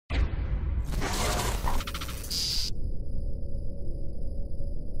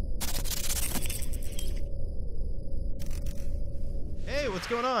Hey, what's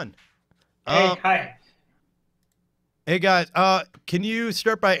going on? Hey, Um, hi. hey guys, can you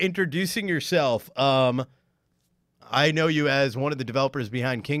start by introducing yourself? I know you as one of the developers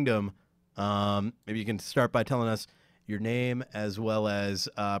behind Kingdom. Maybe you can start by telling us your name as well as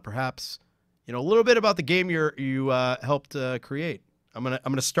perhaps a little bit about the game you helped create. I'm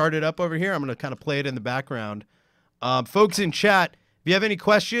gonna start it up over here. I'm gonna kind of play it in the background. Folks in chat, if you have any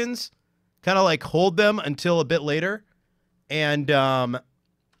questions, kind of like hold them until a bit later, and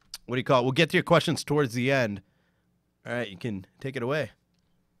what do you call it? We'll get to your questions towards the end. All right, you can take it away.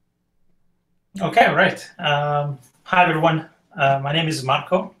 Okay, right. Hi, everyone. My name is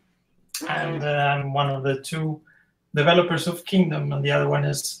Marco, and I'm one of the two developers of Kingdom, and the other one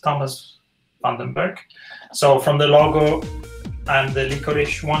is Thomas Vandenberg. So from the logo, I'm the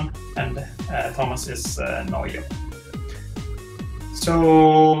licorice one, and Thomas is Noyo.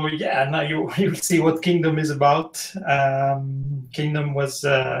 So yeah, now you'll see what Kingdom is about. Kingdom was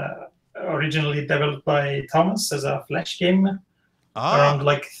originally developed by Thomas as a Flash game around Ah,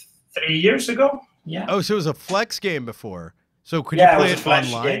 like 3 years ago. Yeah. oh, so it was a flex game before. So could you Yeah, it play was a it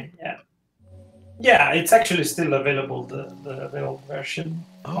Flash online? game. Yeah. Yeah, it's actually still available, the old version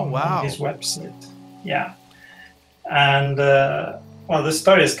Oh, on his wow. website. Yeah. And well, the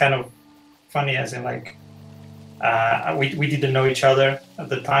story is kind of funny, as in like we didn't know each other at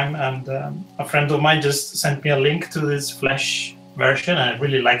the time, and a friend of mine just sent me a link to this Flash version, and I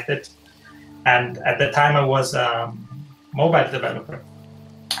really liked it. And at the time, I was a mobile developer,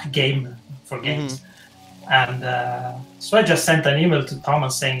 game for Mm-hmm. games. And so I just sent an email to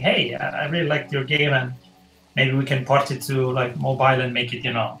Thomas saying, "Hey, I really liked your game, and maybe we can port it to like mobile and make it,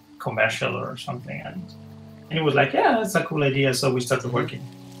 commercial or something." And he was like, "Yeah, that's a cool idea." So we started Mm-hmm. working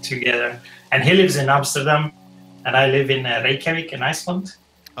together. And he lives in Amsterdam, and I live in Reykjavik in Iceland.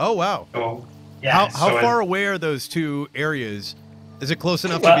 Oh, wow. So How yeah, how so far away are those two areas? Is it close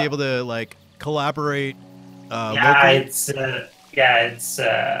enough to be well, able to like collaborate yeah, locally? it's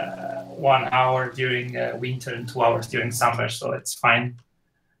 1 hour during winter and 2 hours during summer, so it's fine.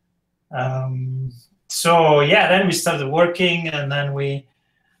 So yeah, then we started working, and then we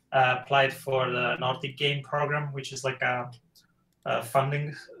applied for the Nordic Game Program, which is like a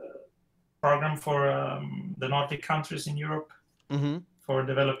funding program for the Nordic countries in Europe Mm-hmm. for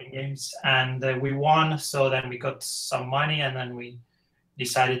developing games, and we won. So then we got some money, and then we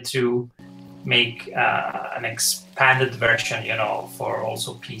decided to make an expanded version, for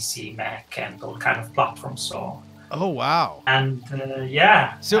also PC, Mac, and all kind of platforms. So Oh, wow. and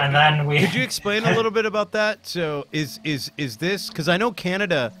yeah, So and then we could you explain a little bit about that? So is this because I know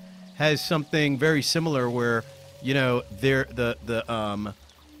Canada has something very similar where they're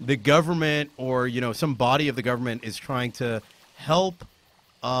the government or some body of the government is trying to help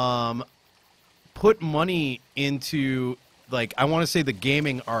um put money into, like, I want to say the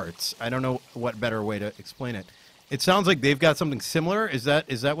gaming arts. I don't know what better way to explain it. It sounds like they've got something similar. Is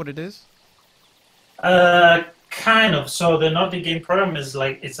that what it is? kind of. So the Nordic Game Program is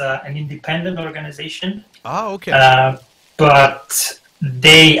like it's an independent organization, Oh, okay. uh, but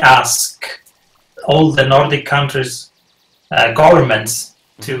they ask all the Nordic countries' governments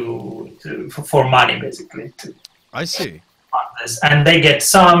Hmm. for money, basically, to I see. fund this, and they get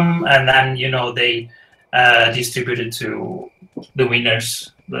some, and then they distribute it to the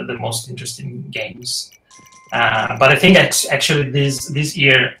winners, the most interesting games. But I think actually this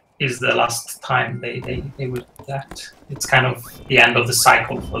year is the last time they will do that. It's kind of the end of the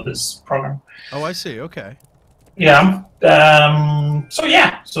cycle for this program. Oh, I see. Okay. Yeah. So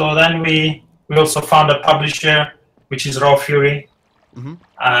yeah. So then we also found a publisher, which is Raw Fury, Hmm.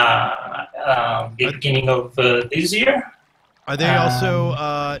 the beginning of this year. Are they also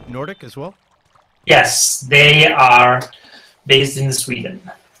Um, Nordic as well? yes, they are based in Sweden.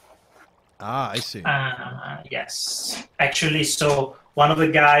 Ah, I see. Yes, actually, so one of the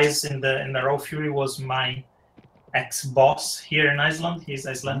guys in the Raw Fury was my ex-boss here in Iceland. He's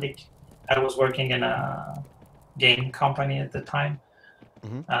Hmm. Icelandic. I was working in a game company at the time,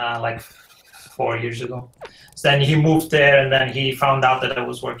 Hmm. like 4 years ago. So then he moved there, and then he found out that I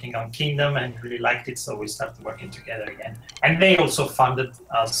was working on Kingdom, and he really liked it. So we started working together again. And they also funded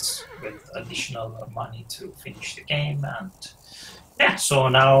us with additional money to finish the game, and yeah. So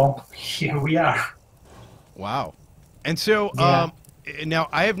now here we are. Wow. And so Yeah. now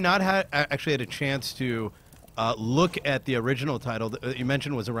I have not actually had a chance to look at the original title that you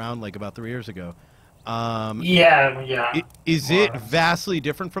mentioned was around like about 3 years ago. Um, Yeah, yeah, is more or it less. vastly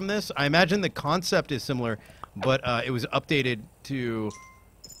different from this? I imagine the concept is similar, but it was updated to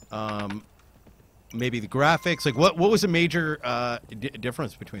um, maybe the graphics. Like, what was the major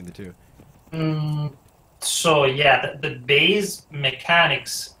difference between the two? Mm, So yeah, the base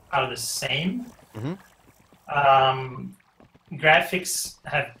mechanics are the same. Graphics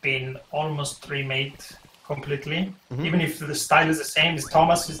have been almost remade completely. Even if the style is the same,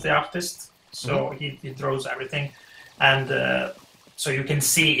 Thomas is the artist, so he draws everything, and so you can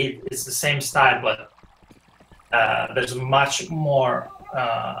see it's the same style, but there's much more,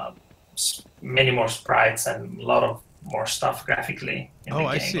 many more sprites and a lot of more stuff graphically in the game.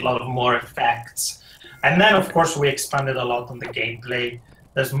 I see. A lot of more effects, and then of course we expanded a lot on the gameplay.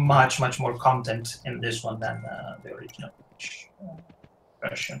 There's much more content in this one than the original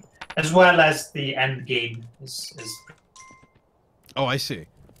version, as well as the end game is. Oh, I see.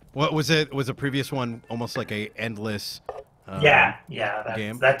 What was it? Was the previous one almost like a endless?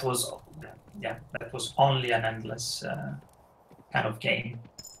 Game. That was only an endless kind of game.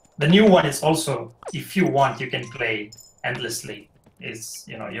 The new one is also, if you want, you can play endlessly. It's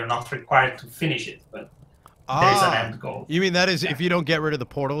you're not required to finish it, but there's an end goal. You mean that is if you don't get rid of the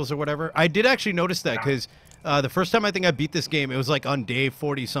portals or whatever? I did actually notice that because the first time I think I beat this game, it was like on day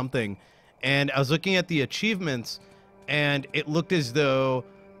 40 something, and I was looking at the achievements, and it looked as though,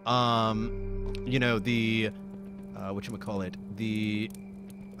 the whatchamacallit, the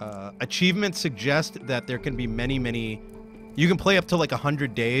achievements suggest that there can be many. You can play up to like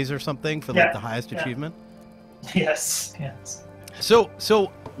 100 days or something for like the highest achievement. Yes. So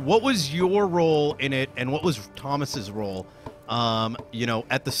what was your role in it, and what was Thomas's role,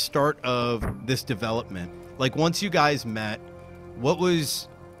 at the start of this development? Like once you guys met,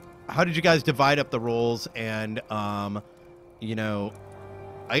 how did you guys divide up the roles, and I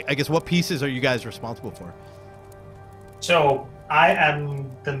guess what pieces are you guys responsible for? So I am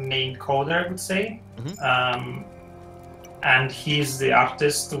the main coder, I would say, and he's the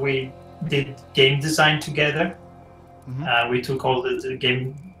artist. We did game design together. We took all the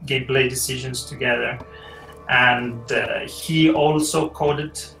gameplay decisions together, and he also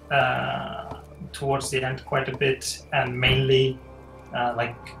coded towards the end quite a bit, and mainly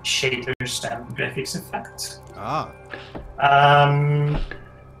like shaders and graphics effects.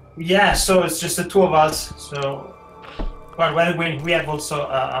 So it's just the two of us. So, well, we have also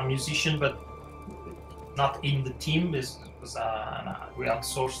a musician, but not in the team. We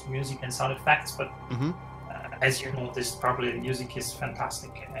outsourced music and sound effects, but as you noticed, probably the music is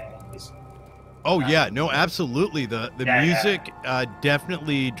fantastic. No, absolutely. The music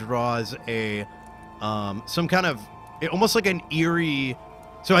definitely draws a some kind of almost like an eerie.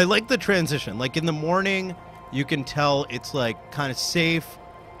 So I like the transition. Like in the morning, you can tell it's like kind of safe,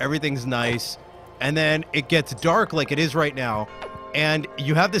 everything's nice, and then it gets dark like it is right now, and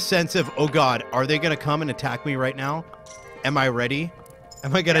you have the sense of, oh God, are they gonna come and attack me right now? Am I ready?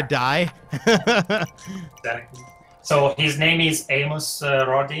 Am I gonna die? Exactly. So his name is Amos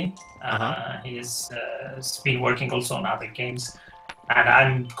Roddy. He's been working also on other games, and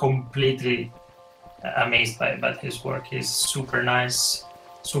I'm completely amazed by his work. He's super nice,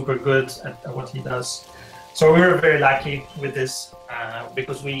 super good at what he does. So we were very lucky with this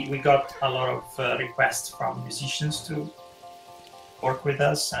because we got a lot of requests from musicians to work with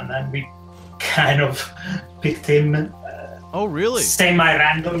us, and then we kind of picked him. Oh, really?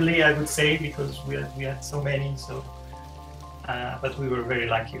 Semi-randomly, I would say, because we had so many. So, but we were very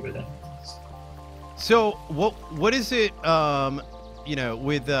lucky with it. So, what is it?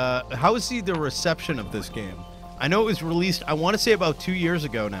 With how is the reception of this game? I know it was released, I want to say about 2 years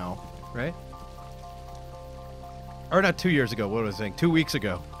ago now, right? Or not 2 years ago. What was I saying? 2 weeks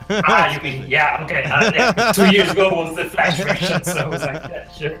ago. You mean, yeah, okay. 2 years ago was the Flash version, so I was like,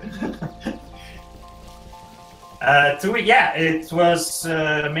 yeah, sure. It was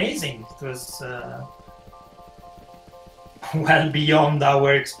amazing. It was well beyond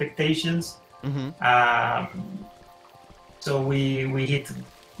our expectations. So we hit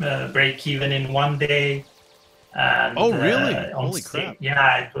break even in 1 day. And, oh, really? Holy crap!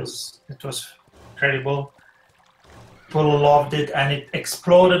 Yeah, it was incredible. People loved it, and it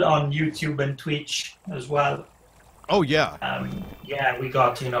exploded on YouTube and Twitch as well. Oh yeah. We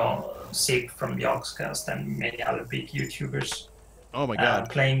got Sip from the Oxcast and many other big YouTubers. Oh my God.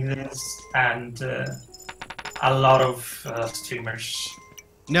 Playing this, and a lot of streamers.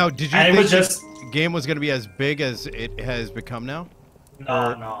 Now, did you think this game was going to be as big as it has become now?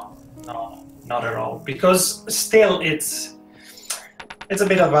 No, not at all. Because still, it's a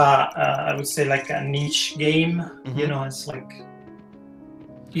bit of I would say like a niche game. It's like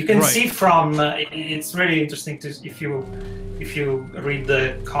you can see from. It's really interesting if you read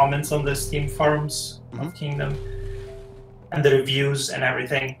the comments on the Steam forums of Kingdom and the reviews and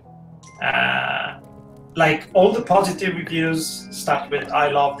everything. like all the positive reviews start with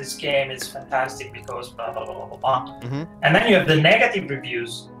 "I love this game, it's fantastic because blah blah blah blah blah," and then you have the negative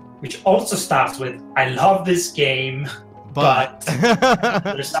reviews, which also starts with "I love this game, but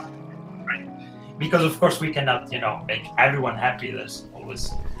there's something right." Because of course we cannot, make everyone happy. There's always,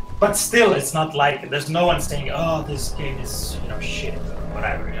 but still, it's not like there's no one saying, "Oh, this game is shit" or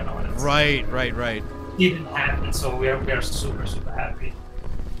whatever. It's, Right. Didn't happen, so we are super happy.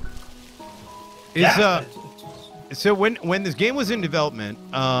 So when this game was in development,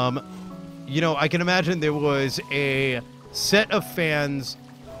 I can imagine there was a set of fans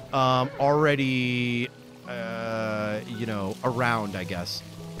already, around, I guess,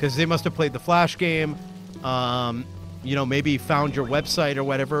 because they must have played the Flash game, maybe found your website or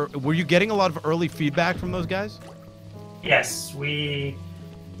whatever. Were you getting a lot of early feedback from those guys? Yes, we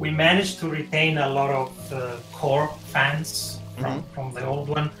managed to retain a lot of core fans from the old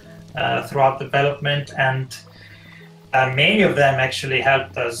one throughout development, and many of them actually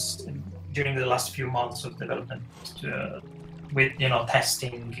helped us during the last few months of development with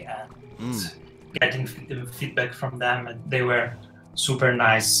testing and getting feedback from them, and they were super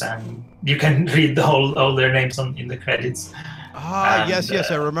nice, and you can read all their names in the credits.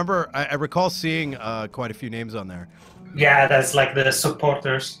 Yes, I remember. I recall seeing quite a few names on there. Yeah, that's like the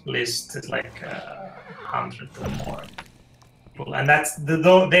supporters list is like 100 or more people, and that's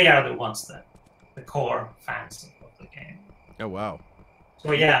they are the ones that the core fans of the game. Oh wow!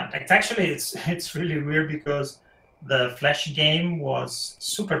 So yeah, it's really weird because the Flash game was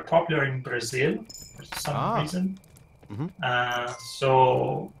super popular in Brazil for some reason.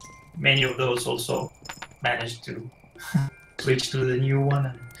 So many of those also managed to switch to the new one,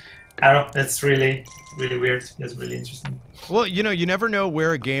 and I don't know, that's really weird. It's really interesting. Well, you never know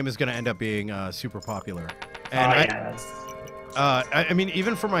where a game is going to end up being super popular. And I mean,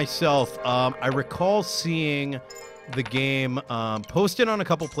 even for myself, I recall seeing the game posted on a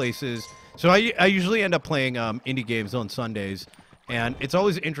couple places. So I usually end up playing indie games on Sundays, and it's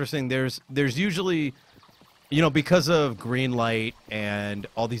always interesting. There's usually, because of Greenlight and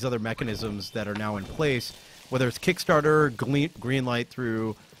all these other mechanisms that are now in place, whether it's Kickstarter, Greenlight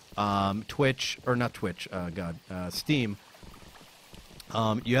through Twitch, or not Twitch, Steam,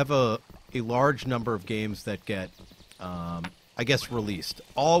 you have a large number of games that get, I guess, released,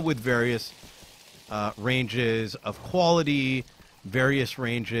 all with various ranges of quality, various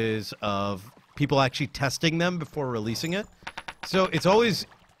ranges of people actually testing them before releasing it. So it's always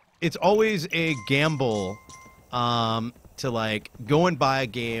a gamble to like go and buy a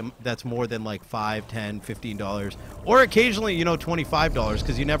game that's more than like $5, $10, $15, or occasionally, $25,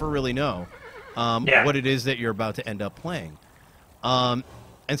 because you never really know what it is that you're about to end up playing. And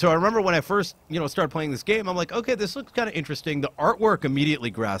so I remember when I first, started playing this game, I'm like, okay, this looks kind of interesting. The artwork immediately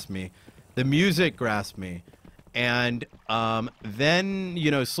grasped me. The music grasped me. And then,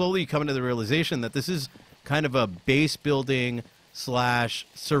 slowly come to the realization that this is kind of a base building /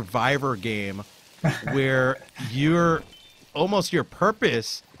 survivor game where your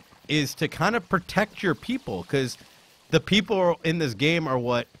purpose is to kind of protect your people, because the people in this game are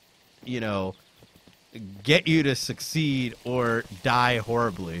what, get you to succeed or die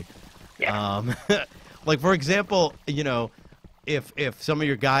horribly. Like, for example, if some of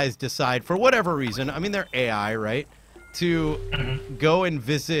your guys decide for whatever reason, I mean, they're AI, right, to go and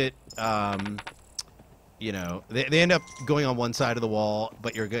visit, they end up going on one side of the wall,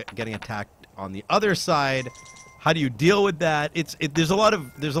 but you're getting attacked on the other side. How do you deal with that? There's a lot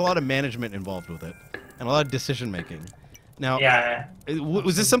of management involved with it, and a lot of decision making. Now,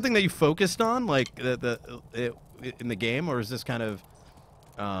 was this something that you focused on, like in the game, or is this kind of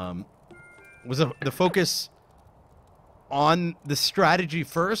was the focus on the strategy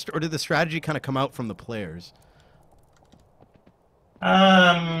first, or did the strategy kind of come out from the players?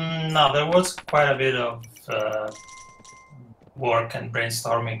 No, there was quite a bit of work and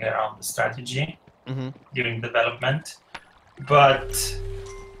brainstorming around the strategy during development, but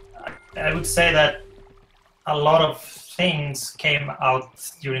I would say that a lot of things came out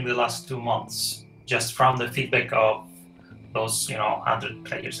during the last 2 months, just from the feedback of those 100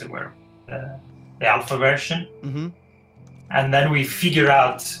 players that were the alpha version. And then we figure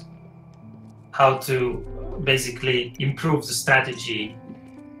out how to basically improve the strategy,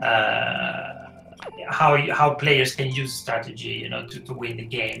 how players can use strategy, to win the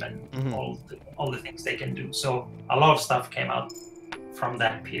game, and all the things they can do. So a lot of stuff came out from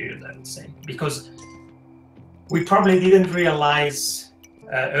that period, I would say, because we probably didn't realize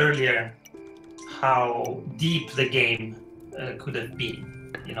earlier how deep the game could have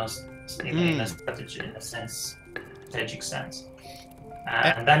been, in a strategic sense.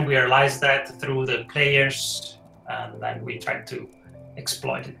 And then we realized that through the players, and then we tried to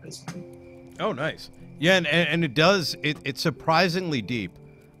exploit it basically. Oh, nice. Yeah, and it does. It's surprisingly deep.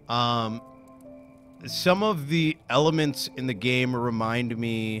 Some of the elements in the game remind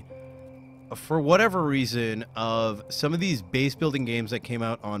me, for whatever reason, of some of these base building games that came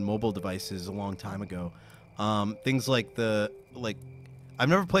out on mobile devices a long time ago. Things like I've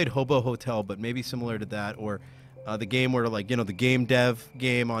never played Hobo Hotel, but maybe similar to that, or the game where, like, you know, the game dev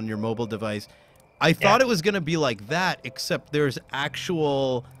game on your mobile device. I thought it was going to be like that, except there's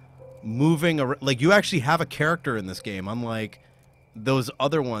actual moving, like, you actually have a character in this game, unlike those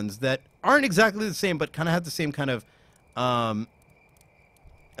other ones that aren't exactly the same, but kind of have the same kind of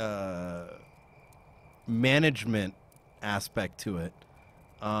management aspect to it.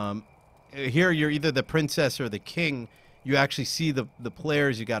 Here, you're either the princess or the king. You actually see the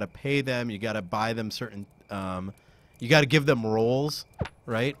players. You got to pay them. You got to buy them certain. You got to give them roles,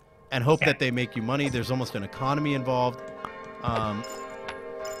 right? And hope that they make you money. There's almost an economy involved.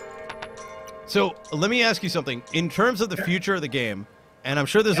 So let me ask you something. In terms of the future of the game, and I'm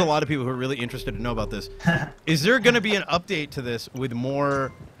sure there's a lot of people who are really interested to know about this, is there going to be an update to this with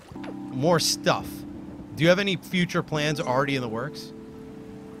more stuff? Do you have any future plans already in the works?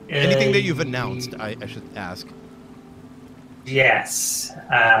 Anything that you've announced, I should ask. Yes.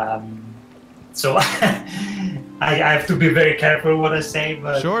 So I have to be very careful what I say,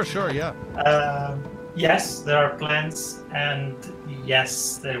 but Sure, yeah. Yes, there are plans, and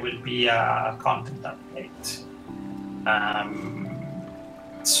yes, there will be a content update.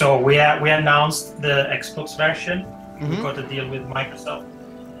 So we announced the Xbox version. We got a deal with Microsoft,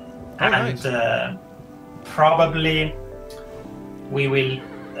 and nice. Probably we will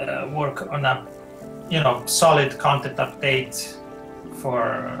work on a solid content update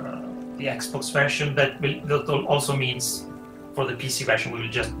for the Xbox version. That also means for the PC version we will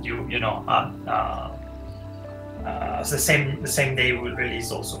just do the same day we will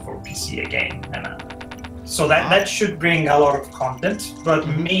release also for PC again, and so that should bring a lot of content. But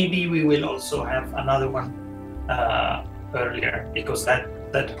maybe we will also have another one earlier, because that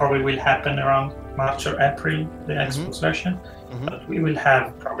probably will happen around March or April, the Xbox version. But we will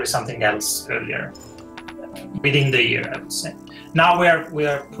have probably something else earlier within the year, I would say. Now we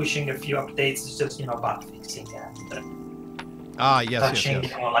are pushing a few updates. It's just bug fixing and touching,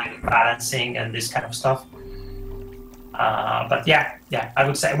 yes. Like balancing and this kind of stuff. But yeah, I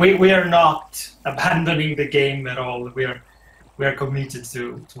would say we are not abandoning the game at all. We are committed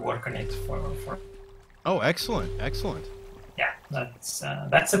to work on it for. Oh, excellent. Yeah, that's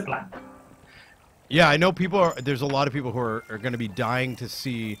a plan. Yeah, I know there's a lot of people who are going to be dying to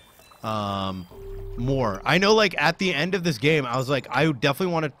see more. I know, like, at the end of this game, I was like, I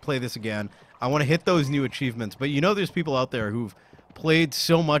definitely want to play this again. I want to hit those new achievements. But there's people out there who've played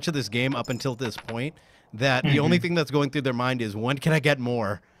so much of this game up until this point that the only thing that's going through their mind is, when can I get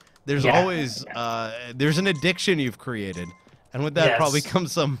more? There's always there's an addiction you've created, and with that probably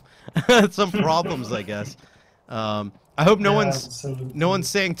comes some problems, I guess. I hope no one's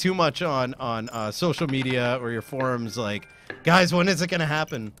saying too much on social media or your forums, like, guys, when is it gonna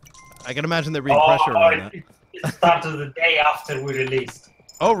happen? I can imagine they're being pressured on that. It started the day after we released.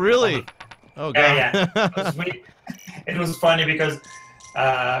 Oh, really? Oh, God. Yeah. It was funny because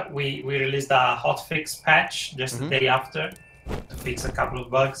we released a hotfix patch just the day after to fix a couple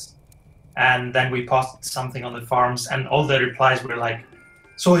of bugs, and then we posted something on the forums, and all the replies were like,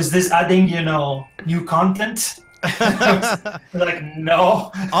 "So is this adding, new content?" Like,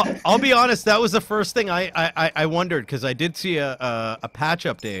 no. I'll be honest. That was the first thing I wondered, because I did see a patch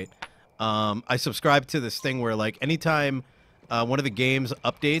update. I subscribed to this thing where, like, anytime one of the games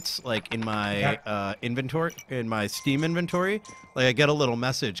updates, like in my inventory, in my Steam inventory, like, I get a little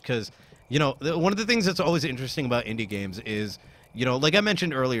message, because one of the things that's always interesting about indie games is, like I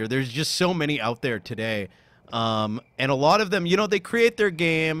mentioned earlier, there's just so many out there today, and a lot of them, they create their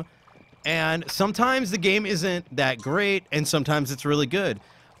game. And sometimes the game isn't that great, and sometimes it's really good.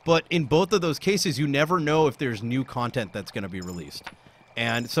 But in both of those cases, you never know if there's new content that's going to be released.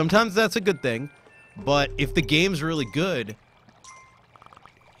 And sometimes that's a good thing. But if the game's really good,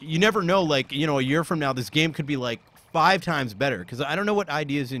 you never know. Like, a year from now, this game could be like 5 times better. Because I don't know what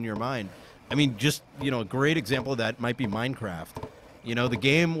ideas in your mind. I mean, just, a great example of that might be Minecraft. The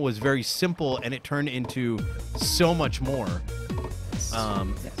game was very simple, and it turned into so much more.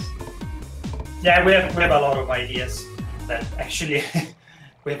 Yeah, we have a lot of ideas that actually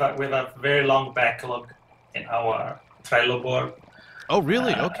we have a very long backlog in our Trello board. Oh,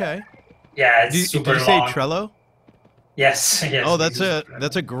 really? Okay. Yeah, it's super long. Did you say Trello? Yes. Oh, that's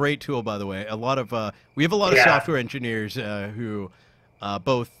a great tool, by the way. We have a lot of software engineers who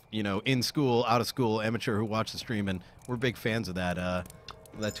both in school, out of school, amateur who watch the stream, and we're big fans of that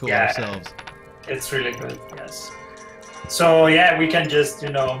tool ourselves. It's really good. Yes. So yeah, we can just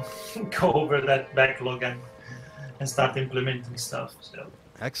go over that backlog and start implementing stuff. So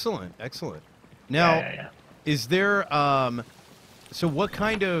excellent. Now, is there so what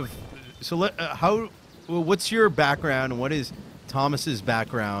kind of what's your background? What is Thomas's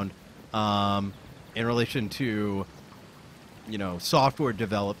background in relation to software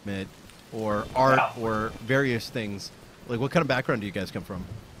development or art or various things? Like, what kind of background do you guys come from?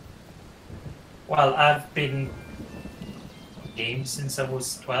 Well, I've been games since I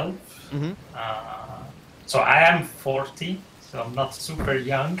was 12. Mm-hmm. So I am 40, so I'm not super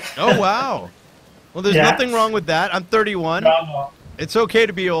young. Oh, wow. Well, there's nothing wrong with that. I'm 31. No. It's okay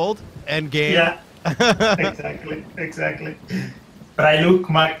to be old and game. Yeah, exactly. But I look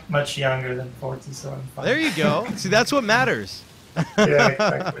much younger than 40, so I'm fine. There you go. See, that's what matters. Yeah,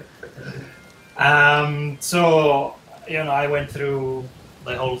 exactly. So, I went through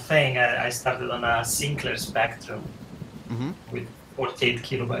the whole thing. I started on a Sinclair Spectrum with 48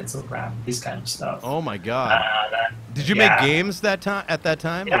 kilobytes of RAM, this kind of stuff. Oh my God! Did you make games at that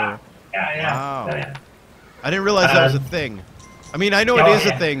time? Yeah. Or? Yeah. Wow. Yeah. I didn't realize that was a thing. I mean, I know it is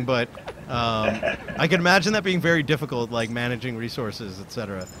a thing, but I can imagine that being very difficult, like managing resources,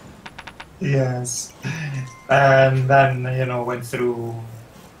 etc. Yes. And then, went through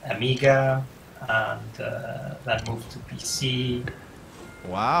Amiga and then moved to PC.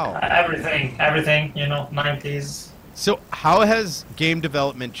 Wow. Everything, 90s. So how has game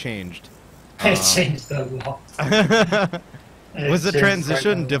development changed? It changed a lot. Was the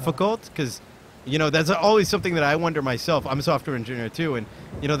transition difficult? Because, that's always something that I wonder myself. I'm a software engineer too, and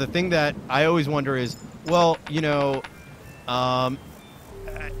the thing that I always wonder is, well,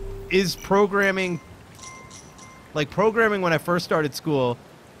 is programming when I first started school,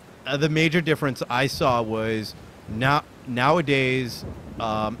 the major difference I saw was nowadays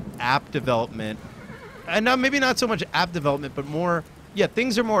app development, and now maybe not so much app development, but more,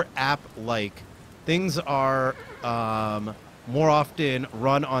 things are more app-like. Things are more often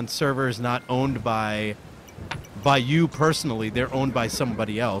run on servers not owned by you personally. They're owned by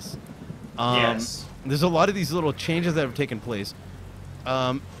somebody else. Yes. There's a lot of these little changes that have taken place.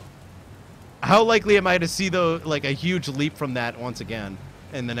 How likely am I to see a huge leap from that once again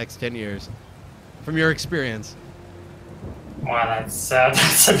in the next 10 years, from your experience? Well, that's a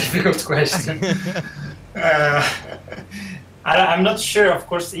difficult question. I'm not sure. Of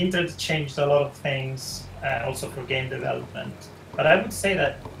course, the internet changed a lot of things, also for game development. But I would say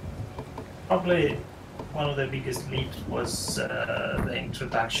that probably one of the biggest leaps was the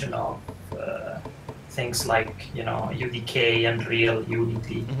introduction of things like UDK, Unreal,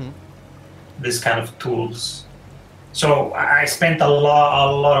 Unity, this kind of tools. So I spent a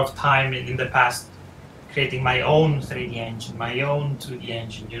lot of time in the past creating my own 3D engine, my own 2D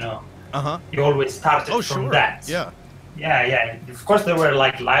engine. You always started from that. Yeah. Of course, there were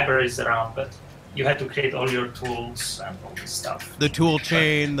libraries around, but you had to create all your tools and all this stuff. The tool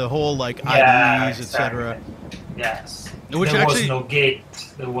chain, the whole IDEs, etc. Yes. Which there was no gate.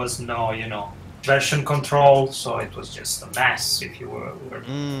 There was no version control, so it was just a mess if you were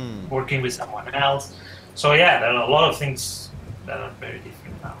working with someone else. So there are a lot of things that are very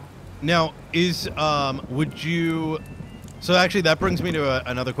different now. Now, would you? So actually, that brings me to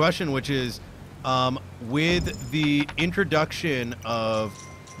another question, which is, with the introduction of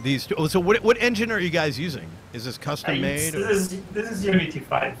these. So what engine are you guys using? Is this custom made? This is Unity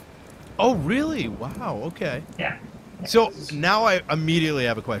 5. Oh, really? Wow. Okay. Yeah. So now I immediately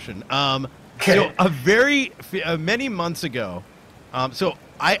have a question. So many months ago, so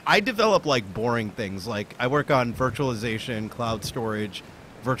I develop boring things. I work on virtualization, cloud storage,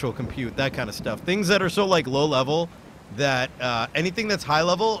 virtual compute, that kind of stuff. Things that are so low level that anything that's high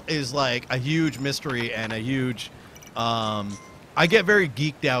level is a huge mystery and a huge. I get very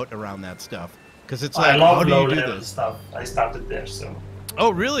geeked out around that stuff because it's I love how do low you do level this? stuff. I started there, so.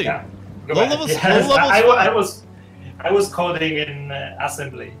 Oh really? Yeah. Low levels. Yes, I was coding in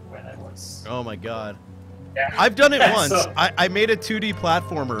assembly when I was. Oh my god. Yeah. I've done it once. So, I made a 2D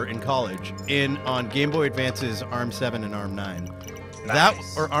platformer in college on Game Boy Advance's ARM 7 and ARM 9.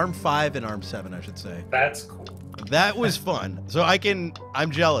 nice. Or ARM 5 and ARM 7, I should say. That's cool. That was fun. So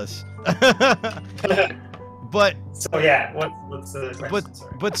I'm jealous. But so what's the question?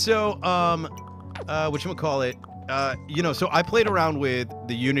 Sorry. but so whatchamacallit, so I played around with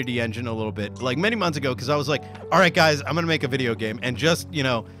the Unity engine a little bit, many months ago, because I was like, all right, guys, I'm gonna make a video game, and just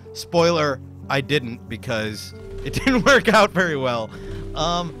spoiler, I didn't, because it didn't work out very well.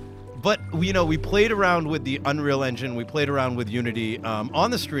 but you know, we played around with the Unreal Engine, we played around with Unity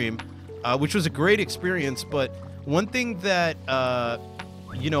on the stream, which was a great experience. But one thing that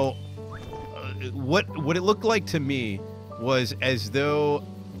you know, what it looked like to me was as though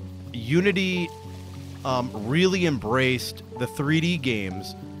Unity really embraced the 3D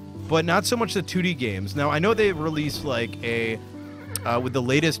games, but not so much the 2D games. Now I know they released like a with the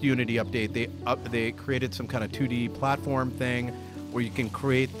latest Unity update, they created some kind of 2D platform thing where you can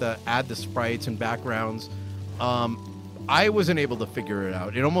add the sprites and backgrounds. I wasn't able to figure it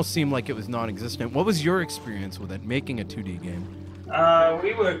out. It almost seemed like it was non-existent. What was your experience with it, making a 2D game?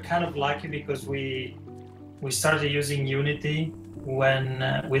 We were kind of lucky because we started using Unity when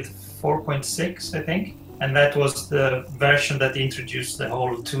with 4.6, I think, and that was the version that introduced the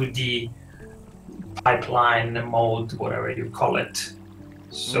whole 2D pipeline mode, whatever you call it.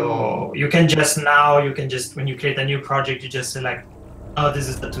 So you can just when you create a new project, you just select, oh, this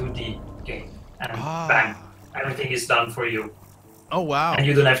is the 2D game, and bang, everything is done for you. Oh wow! And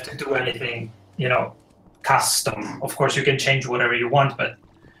you don't have to do anything, you know, custom. Of course, you can change whatever you want, but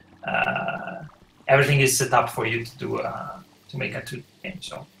everything is set up for you to do to make a 2D game.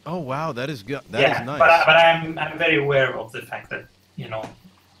 So. Oh wow, that is good. That is nice. But I'm very aware of the fact that, you know,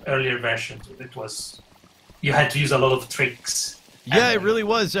 earlier versions you had to use a lot of tricks. Yeah, it really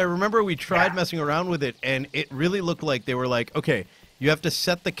was. I remember we tried messing around with it, and it really looked like they were like, okay, you have to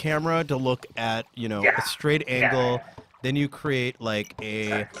set the camera to look at, you know, a straight angle. Then you create like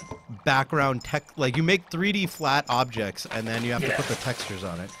a background like you make 3D flat objects, and then you have to put the textures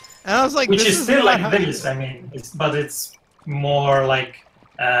on it. And I was like, which this is still like this. I mean, it's more like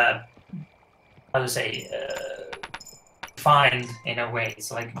how to say defined in a way. It's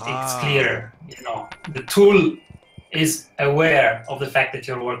like it's clear. You know, the tool is aware of the fact that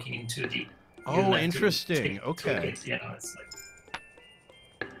you're working in 2D. Oh, interesting. Okay. You know, it's like.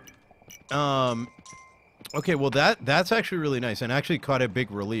 Okay, well that's actually really nice, and actually caught a big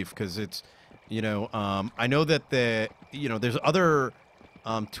relief because it's, you know, I know that there's other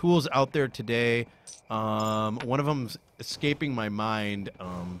tools out there today. One of them's escaping my mind.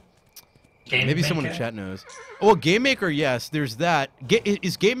 Maybe someone in chat knows. Oh, Game Maker, yes. There's that.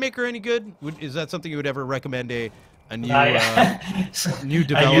 Is Game Maker any good? Is that something you would ever recommend a new new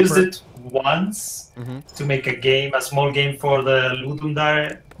developer? I used it once to make a small game for the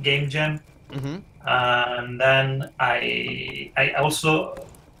Ludum game jam. And then I also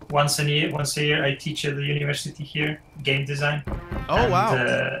once a year I teach at the university here game design. Oh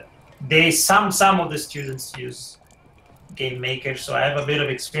wow! Some of the students use Game Maker, so I have a bit of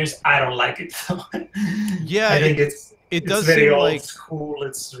experience. I don't like it though. Yeah, I think it does very seem old like school.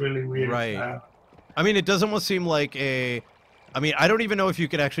 It's really weird. Right. I mean, it does almost seem like I mean, I don't even know if you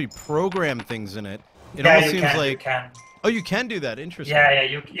could actually program things in it. It almost seems like you can. Oh, you can do that. Interesting. Yeah,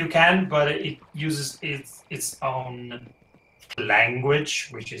 you can, but it uses its own language,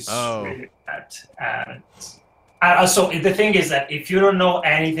 which is really bad. And also, the thing is that if you don't know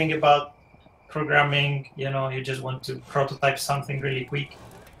anything about programming, you know, you just want to prototype something really quick,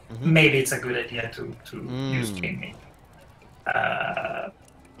 maybe it's a good idea to use Game Maker.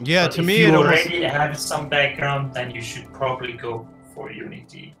 Yeah, to me, if you already have some background, then you should probably go for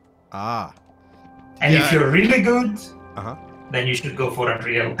Unity. And if you're really good, then you should go for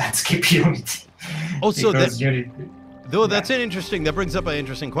Unreal and skip Unity. Oh, so that's Unity. Though that's an interesting. That brings up an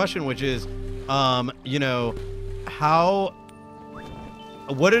interesting question, which is, you know, how.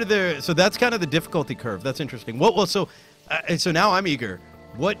 What are the? So that's kind of the difficulty curve. That's interesting. So now I'm eager.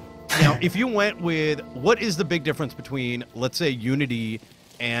 Now, if you went with, what is the big difference between, let's say, Unity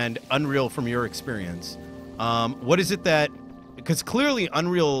and Unreal from your experience? What is it that? Because clearly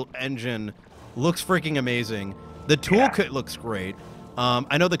Unreal Engine looks freaking amazing. The toolkit looks great.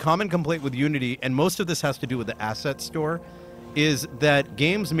 I know the common complaint with Unity, and most of this has to do with the asset store, is that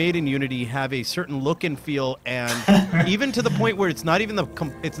games made in Unity have a certain look and feel, and even to the point where it's not even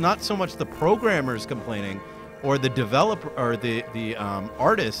it's not so much the programmers complaining, or the developer, or the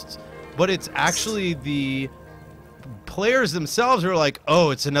artists, but it's actually the players themselves are like, oh,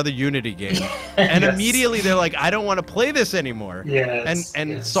 it's another Unity game, and immediately they're like, I don't want to play this anymore.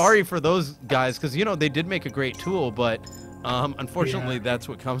 And sorry for those guys, because you know they did make a great tool, but unfortunately that's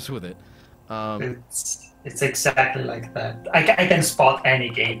what comes with it. It's exactly like that. I can spot any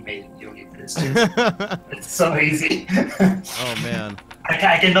game made in Unity. It's so easy. Oh man.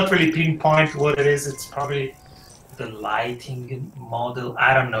 I cannot really pinpoint what it is. It's probably the lighting model.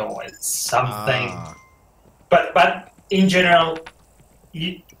 I don't know. It's something. But in general,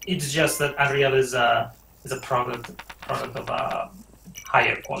 it's just that Unreal is a product of a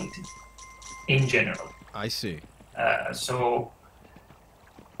higher quality in general. I see.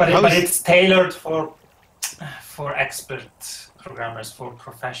 but it's tailored for expert programmers, for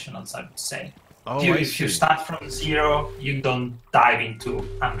professionals, I would say. Oh, If you start from zero, you don't dive into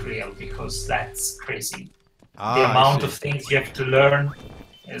Unreal because that's crazy. The amount of things you have to learn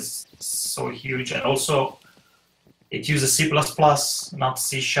is so huge, and also it uses C++, not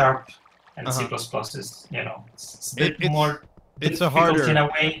C#, and C++ is, it's a bit more. It's a harder in a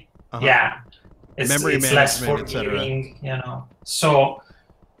way. Yeah, it's memory it's less management, forgiving, So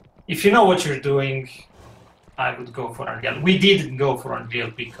if you know what you're doing, I would go for Unreal. We didn't go for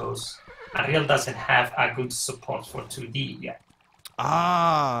Unreal because Unreal doesn't have a good support for 2D yet.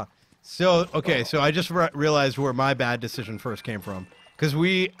 So I just realized where my bad decision first came from, because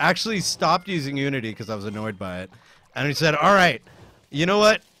we actually stopped using Unity because I was annoyed by it, and we said, all right, you know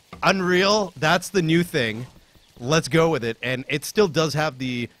what, Unreal, that's the new thing, let's go with it. And it still does have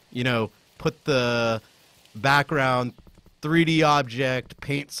the, put the background 3D object,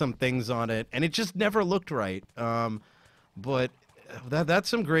 paint some things on it, and it just never looked right. But that's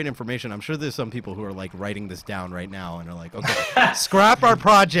some great information. I'm sure there's some people who are like writing this down right now and are like, okay, scrap our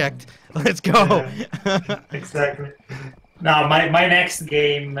project, let's go. Exactly. Now my next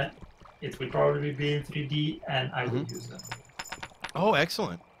game, it will probably be in 3D, and I will use them. Oh,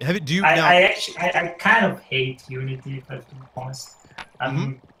 excellent. I kind of hate Unity, if I have to be honest.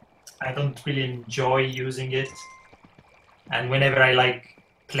 I don't really enjoy using it, and whenever I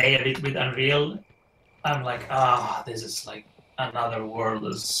play a bit with Unreal, I'm like, this is like another world.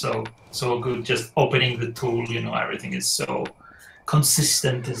 Is so good. Just opening the tool, everything is so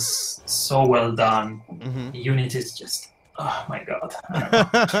consistent, is so well done. Unity is just, oh my god, I don't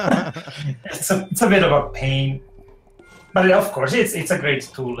know. it's a bit of a pain, but of course it's a great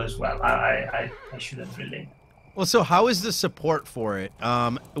tool as well. I shouldn't really. Well, so how is the support for it?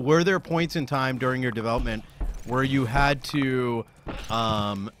 Were there points in time during your development where you had to,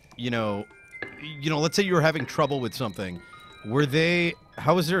 let's say you were having trouble with something?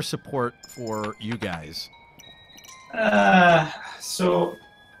 How was their support for you guys? So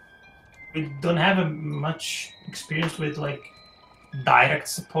we don't have much experience with direct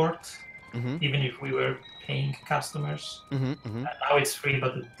support, even if we were paying customers. Now it's free,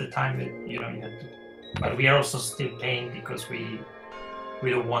 but at the time you had to. But we are also still paying because we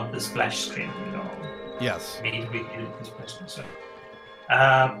don't want the splash screen, Yes. Made with the splash screen.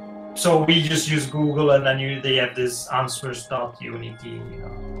 So we just use Google, and then they have this answers.unity,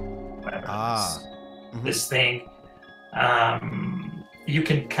 whatever this thing. You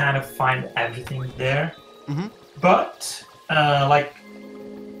can kind of find everything there. But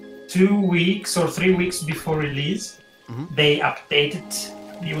 2 weeks or 3 weeks before release, they updated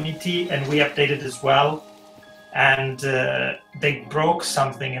Unity, and we updated as well. And they broke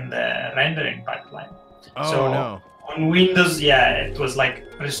something in the rendering pipeline. No. On Windows, it was like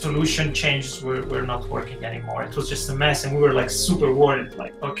resolution changes were not working anymore. It was just a mess, and we were super worried.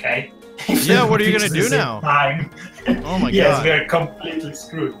 Okay. Yeah, what are you gonna do now? Oh my god. Yes, we are completely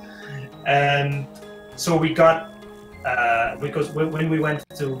screwed. And so we got because when we went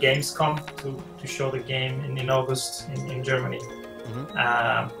to Gamescom to show the game in August in Germany,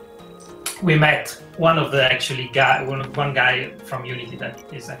 we met one guy from Unity that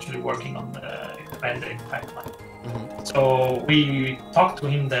is actually working on the rendering pipeline. So we talked to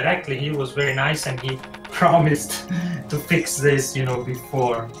him directly. He was very nice, and he promised to fix this,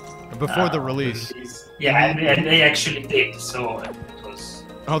 before the release. Yeah, and they actually did. So it was.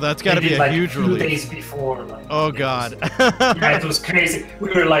 Oh, that's got to be a huge release. 2 days before. Oh god. Yeah, it was crazy.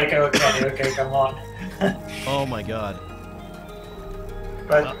 We were like, okay, come on. Oh my god.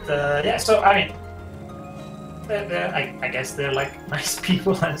 But so I mean, I guess they're nice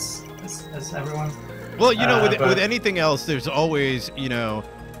people as everyone. Well, with anything else, there's always,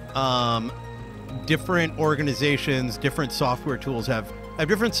 different organizations, different software tools have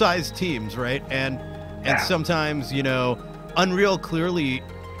different sized teams, right? And sometimes, Unreal clearly,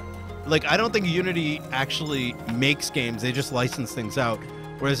 I don't think Unity actually makes games; they just license things out.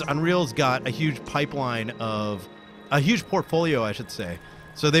 Whereas Unreal's got a huge pipeline of a huge portfolio, I should say.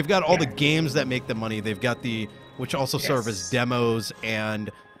 So they've got all the games that make them money. They've got which also serve as demos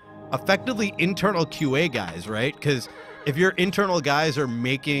and effectively internal QA guys, right? Because if your internal guys are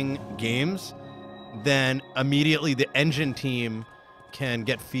making games, then immediately the engine team can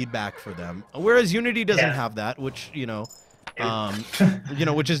get feedback for them. Whereas Unity doesn't have that, which which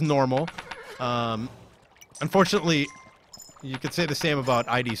is normal. Unfortunately, you could say the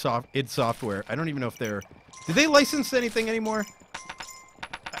id Software. I don't even know if did they license anything anymore?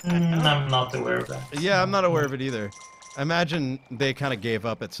 I'm not aware of that. Yeah, I'm not aware of it either. I imagine they kind of gave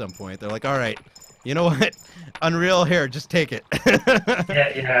up at some point. They're like, all right, You know what? Unreal, here, just take it.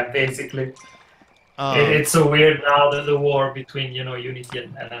 Yeah, basically. Um, It's so weird now that the war between Unity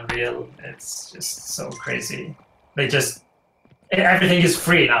and Unreal. It's just so crazy. They just everything is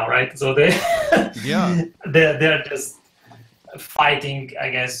free now, right? So they Yeah. they're just fighting, I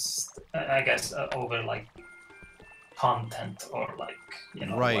guess over like content or like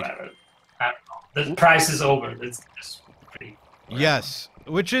Right. whatever. I don't know. The price is over. It's just free. Yes,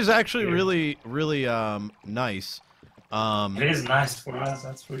 which is actually really, really nice. It is nice for us,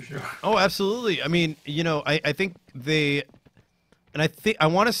 that's for sure. Oh, absolutely. I mean, I think I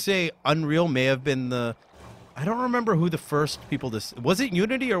want to say Unreal may have been I don't remember who the first people was it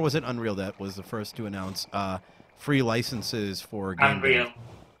Unity or was it Unreal that was the first to announce free licenses for game Unreal. dev?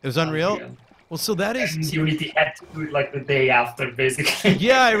 It was Unreal? Well, so that is... And Unity had to do it like the day after, basically.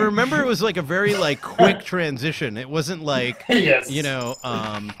 Yeah, I remember it was like a very like quick transition. It wasn't like, yes.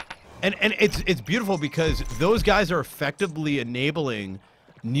 And it's beautiful because those guys are effectively enabling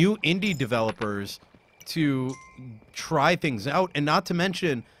new indie developers to try things out. And not to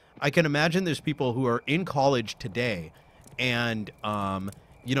mention, I can imagine there's people who are in college today and,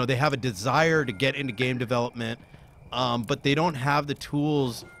 they have a desire to get into game development, but they don't have the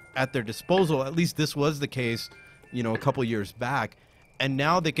tools at their disposal. At least this was the case, a couple years back. And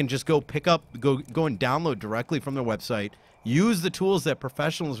now they can just go and download directly from their website, use the tools that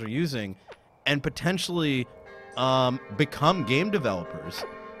professionals are using, and potentially become game developers.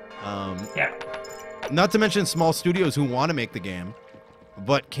 Yeah. Not to mention small studios who want to make the game,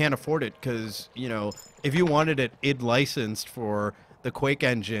 but can't afford it because, if you wanted it id licensed for the Quake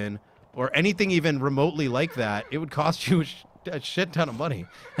engine or anything even remotely like that, it would cost you a shit ton of money.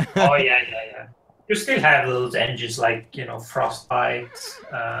 Oh, yeah. You still have those engines like, Frostbite,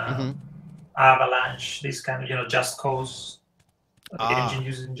 Avalanche, this kind of, Just Cause, engine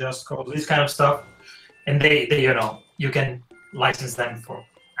using Just Cause, this kind of stuff. And they you can license them for,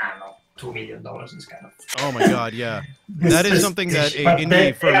 I don't know, $2 million, this kind of. Oh my God, yeah. That is something that an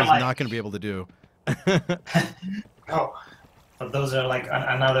indie firm is not going to be able to do. Oh, but those are like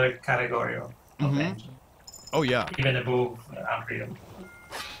another category of engine. Oh yeah. Even above Unreal.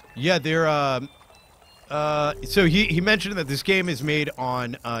 Yeah, they're so he mentioned that this game is made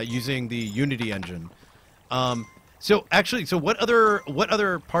on using the Unity engine. So what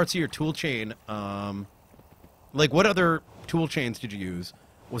other parts of your tool chain, like what other tool chains did you use?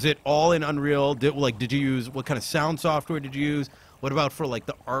 Was it all in Unreal? Did you use, what kind of sound software did you use? What about for like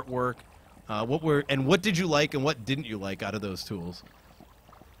the artwork? What did you like and what didn't you like out of those tools?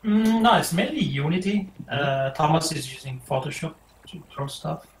 No, it's mainly Unity. Thomas is using Photoshop to draw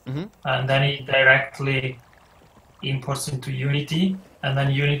stuff. And then he directly imports into Unity, and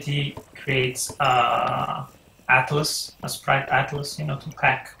then Unity creates Atlas, a sprite Atlas, to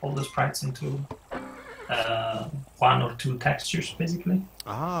pack all the sprites into one or two textures, basically.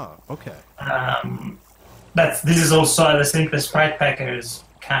 Ah, okay. This is also, I think, the sprite packer is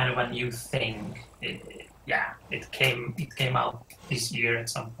kind of a new thing. It came out this year at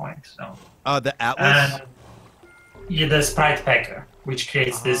some point. So the Atlas. The sprite packer, which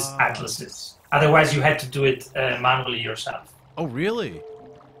creates these atlases. Otherwise, you had to do it manually yourself. Oh, really?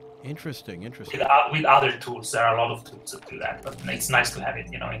 Interesting. With other tools, there are a lot of tools that do that, but it's nice to have it,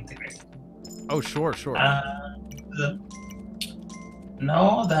 integrated. Oh, sure.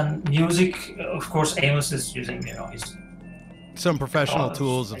 No, then music, of course, Amos is using, his some professional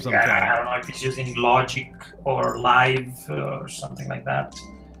tools of some kind. kind. I don't know if he's using Logic or Live or something like that.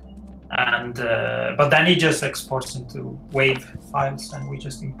 And but then he just exports into WAV files, and we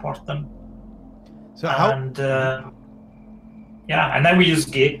just import them. So and and then we use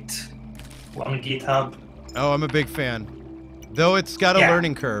Git on GitHub. Oh, I'm a big fan, though it's got a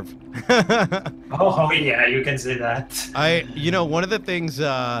learning curve. Oh yeah, you can say that. One of the things.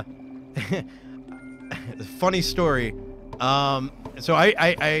 Funny story. So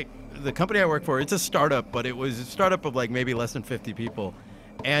the company I work for, it's a startup, but it was a startup of like maybe less than 50 people.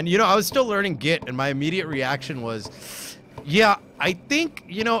 And, I was still learning Git, and my immediate reaction was, yeah, I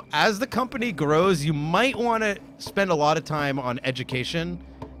think, as the company grows, you might want to spend a lot of time on education,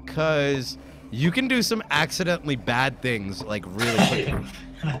 because you can do some accidentally bad things, like, really quickly.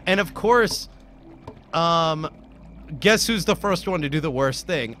 And, of course, guess who's the first one to do the worst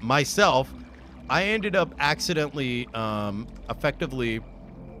thing? Myself. I ended up accidentally, effectively...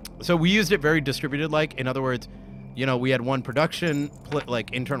 So we used it very distributed, like, in other words... we had one production,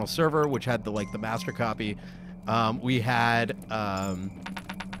 internal server, which had the master copy. We had,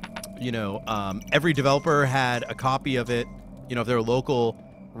 every developer had a copy of it, of their local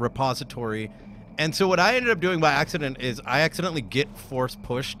repository. And so what I ended up doing by accident is I accidentally git force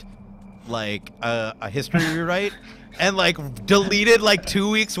pushed like a history rewrite and like deleted like 2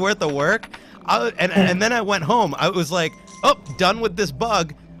 weeks worth of work. And then I went home. I was like, oh, done with this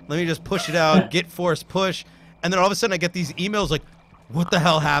bug. Let me just push it out, git force push. And then all of a sudden I get these emails like, what the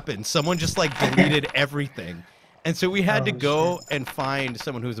hell happened? Someone just like deleted everything. And so we had to go and find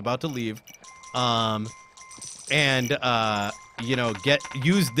someone who was about to leave, and you know,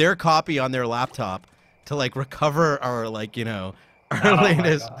 use their copy on their laptop to like recover our like, you know, our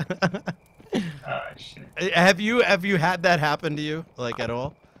latest. Shit. Have you had that happen to you like at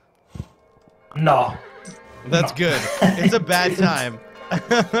all? No. That's good. It's a bad time.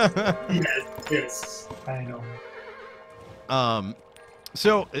 Yes, I know.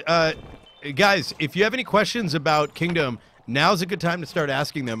 So, guys, if you have any questions about Kingdom, now's a good time to start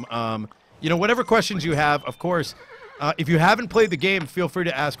asking them. You know, whatever questions you have, of course. If you haven't played the game, feel free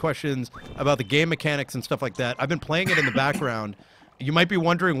to ask questions about the game mechanics and stuff like that. I've been playing it in the background. You might be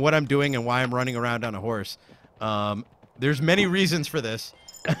wondering what I'm doing and why I'm running around on a horse. There's many reasons for this.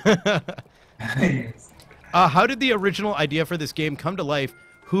 How did the original idea for this game come to life?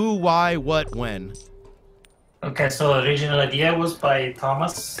 Who, why, what, when? Okay, so the original idea was by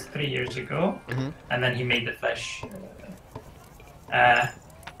Thomas 3 years ago, and then he made the Flash.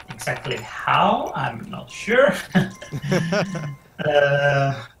 Exactly how, I'm not sure.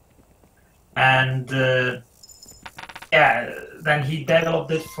 Yeah, then he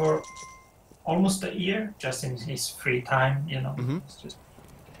developed it for almost a year, just in his free time, you know. It's just,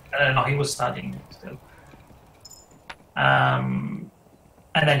 no, he was studying still. And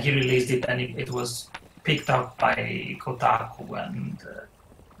then he released it, and it was picked up by Kotaku and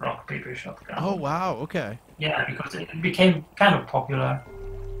Rock Paper Shotgun. Oh wow! Okay. Yeah, because it became kind of popular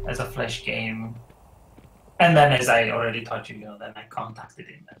as a Flash game, and then, as I already told you, then I contacted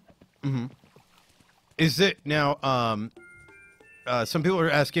him. Is it now? Some people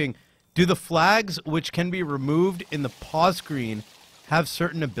are asking, do the flags, which can be removed in the pause screen, have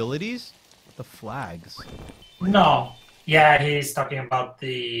certain abilities? The flags. No. Yeah, he's talking about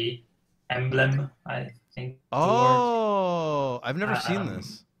the emblem, I think. Oh, I've never seen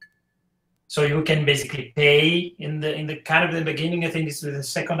this. So you can basically pay in the kind of the beginning. I think it's the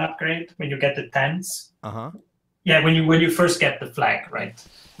second upgrade when you get the tents. Yeah, when you first get the flag, right?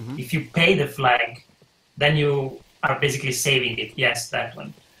 If you pay the flag, then you are basically saving it. Yes, that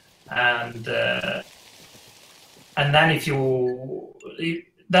one. And then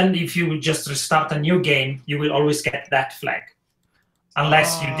if you just restart a new game, you will always get that flag,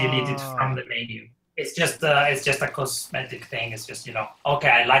 unless you delete it from the menu. It's just a cosmetic thing. It's just, you know, okay,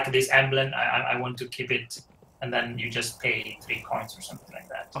 I like this emblem, I want to keep it, and then you just pay 3 coins or something like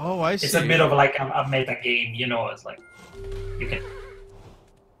that. Oh, I see. It's a bit of like a meta game, you know. It's like you can.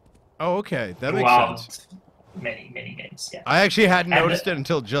 Oh, okay, that makes sense. Many games. Yeah. I actually hadn't noticed it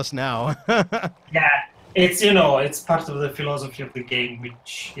until just now. Yeah. It's, you know, it's part of the philosophy of the game,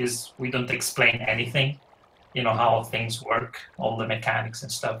 which is we don't explain anything, you know, how things work, all the mechanics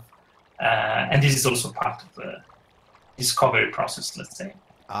and stuff. And this is also part of the discovery process, let's say.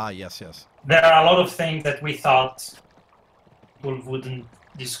 Ah, yes. There are a lot of things that we thought people wouldn't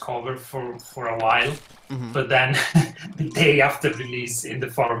discover for a while, but then the day after release in the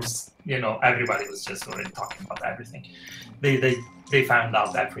forums, you know, everybody was just already talking about everything. They found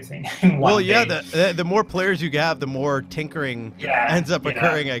out everything in one day. The more players you have, the more tinkering ends up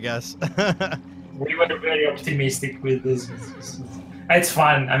occurring, I guess. We were very optimistic with this. It's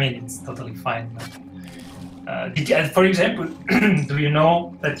fun. I mean, it's totally fine. For example, do you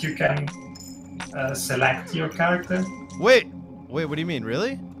know that you can select your character? Wait, what do you mean?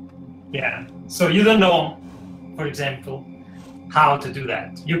 Really? Yeah. So you don't know, for example, how to do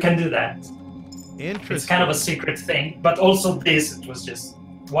that. You can do that. Interesting. It's kind of a secret thing, but also this, it was just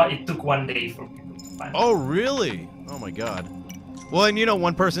it took one day for people to find. Oh, really? Oh my God. Well, and you know,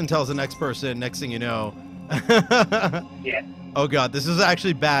 one person tells the next person, next thing you know. Yeah. Oh God, this is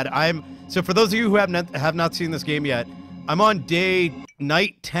actually bad. So for those of you who have not seen this game yet, I'm on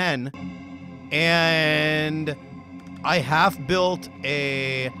night 10, and I half built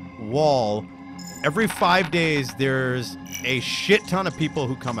a wall. Every 5 days, there's a shit ton of people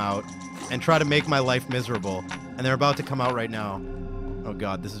who come out and try to make my life miserable, and they're about to come out right now. Oh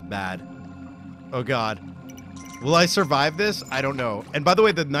God, this is bad. Oh God. Will I survive this? I don't know. And by the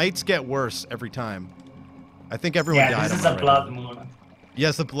way, the nights get worse every time. I think everyone died. Yeah, this is a blood moon.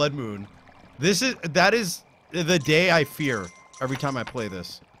 Yes, the blood moon. That is the day I fear every time I play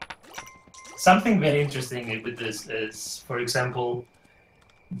this. Something very interesting with this is, for example,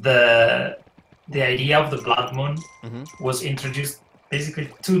 the idea of the blood moon was introduced basically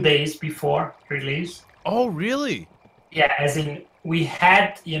 2 days before release. Oh, really? Yeah, as in we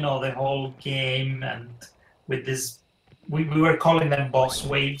had, the whole game, and with this, we were calling them boss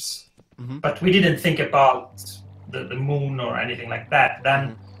waves, but we didn't think about the moon or anything like that.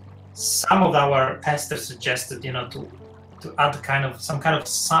 Then some of our testers suggested, to add some kind of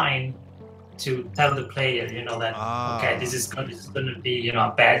sign to tell the player, that okay, this is going to be,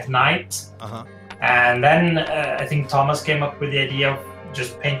 a bad night. And then I think Thomas came up with the idea of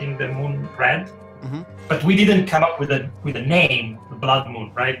just painting the moon red. But we didn't come up with a name, the Blood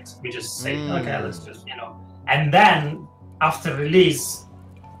Moon, right? We just say, okay, let's just, And then after release,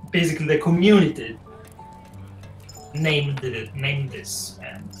 basically the community named this,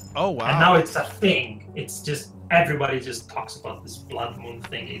 and oh wow! And now it's a thing. It's just everybody just talks about this Blood Moon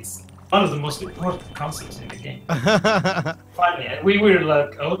thing. It's one of the most important concepts in the game. Finally, we were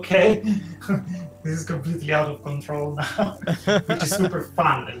like, okay, this is completely out of control now, which is super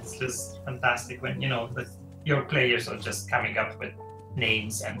fun. It's just fantastic when your players are just coming up with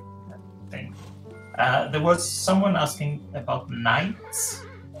names and things. There was someone asking about knights,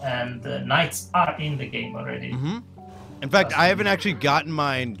 and knights are in the game already. In fact, I haven't actually gotten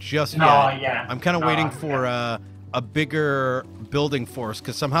mine just yet. Yeah. I'm kind of waiting for a bigger building force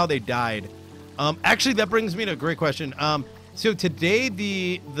because somehow they died. Actually, that brings me to a great question. So today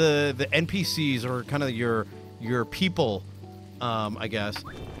the NPCs, or kind of your people, I guess,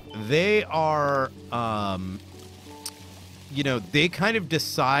 they are they kind of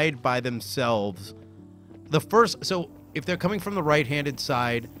decide by themselves. So if they're coming from the right-handed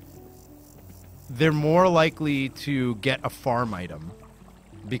side, they're more likely to get a farm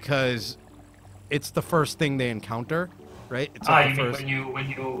because it's the first thing they encounter, right? It's like when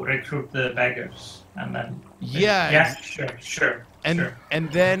you recruit the beggars, and then sure.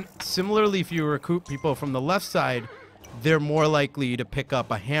 And then similarly, if you recruit people from the left side, they're more likely to pick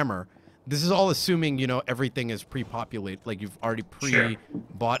up a hammer. This is all assuming everything is pre-populated, like you've already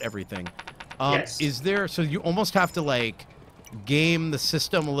bought everything. Yes. So you almost have to game the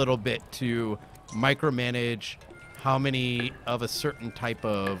system a little bit to micromanage how many of a certain type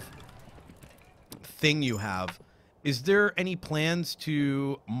of thing you have. Is there any plans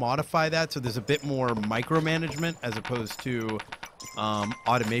to modify that so there's a bit more micromanagement as opposed to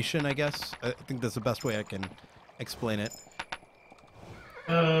automation, I guess? I think that's the best way I can explain it.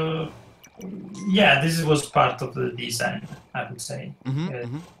 Yeah, this was part of the design, I would say.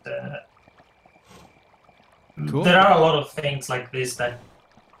 Cool. There are a lot of things like this that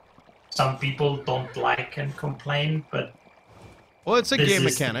some people don't like and complain, but well, it's a game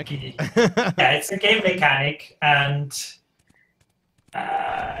mechanic. Yeah, it's a game mechanic, and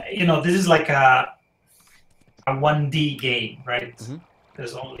this is like a 1D game, right?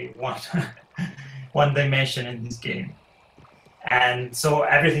 There's only one dimension in this game, and so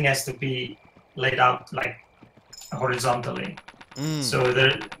everything has to be laid out like horizontally. So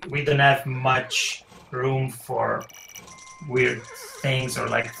we don't have much room for weird things or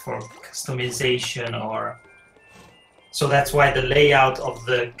for customization, or so that's why the layout of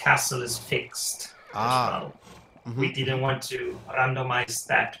the castle is fixed as well. We didn't want to randomize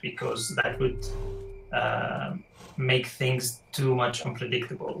that because that would make things too much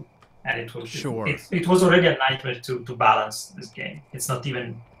unpredictable, and it was already a nightmare to balance this game. It's not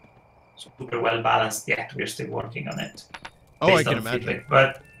even super well balanced yet. We're still working on it. I can imagine.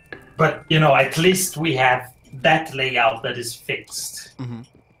 Feedback. But at least we have that layout that is fixed.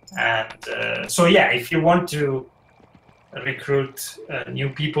 And so if you want to recruit new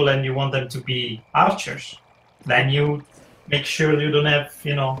people and you want them to be archers, then you make sure you don't have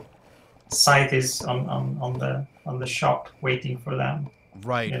scythes on the shop waiting for them.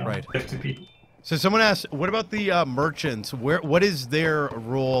 Right. 50 people. So someone asked, what about the merchants? What is their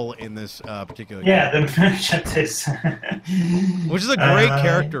role in this particular game? Yeah, the merchant is... Which is a great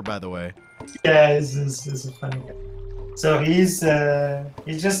character, by the way. Yeah, it's a funny guy. So he's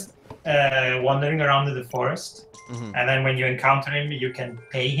just wandering around in the forest, and then when you encounter him, you can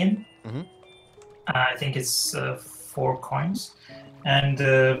pay him. I think it's 4 coins, and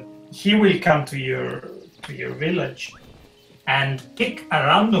he will come to your village and pick a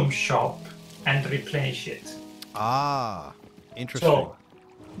random shop and replenish it. Interesting. So,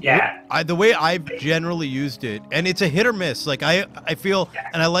 yeah. The way I've generally used it, and it's a hit or miss. I feel,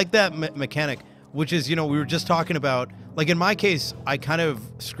 and I like that mechanic, which is, we were just talking about, in my case, I kind of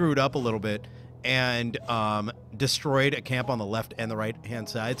screwed up a little bit and destroyed a camp on the left and the right hand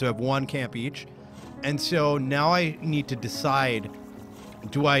side. So I have 1 camp each. And so now I need to decide,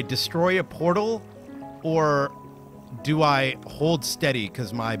 do I destroy a portal or do I hold steady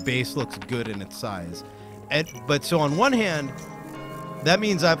because my base looks good in its size? But so on one hand, that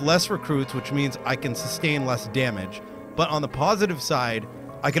means I have less recruits, which means I can sustain less damage. But on the positive side,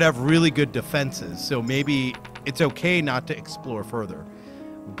 I could have really good defenses. So maybe it's okay not to explore further.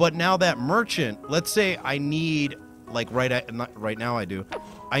 But now that merchant, let's say I need, like right now I do,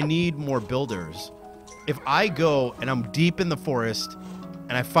 I need more builders. If I go and I'm deep in the forest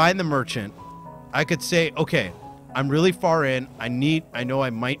and I find the merchant, I could say, okay, I'm really far in. I know I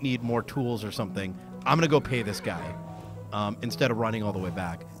might need more tools or something. I'm going to go pay this guy instead of running all the way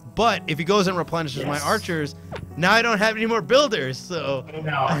back. But if he goes and replenishes my archers, now I don't have any more builders. So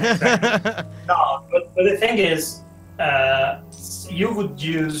no, exactly. No, but the thing is, you would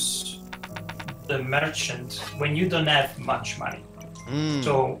use the merchant when you don't have much money.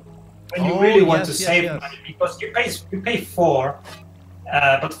 So when you really want to save money, because you pay 4,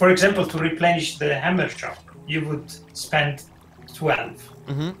 but for example, to replenish the hammer shop, you would spend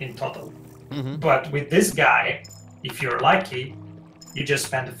 12 in total. But with this guy, if you're lucky, you just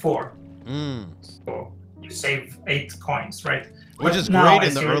spend 4. So you save 8 coins, right? Which is great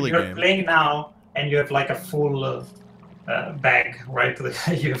in the early game. You're playing now, and you have like a full bag, right?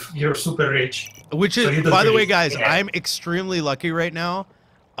 You're super rich. Which is, by the way, guys, I'm extremely lucky right now.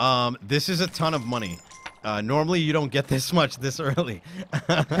 This is a ton of money. Normally, you don't get this much this early.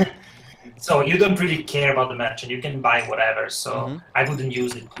 So you don't really care about the merchant. You can buy whatever. So I wouldn't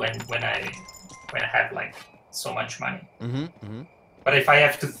use it when I have like so much money. But if I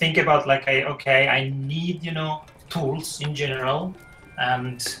have to think about like, I need, tools in general,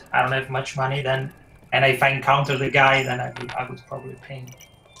 and I don't have much money, then, and if I encounter the guy, then I would probably pay him.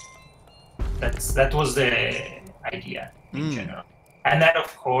 That was the idea in general. And then,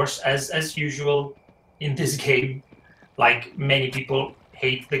 of course, as usual in this game, like many people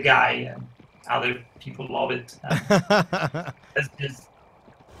hate the guy and other people love it.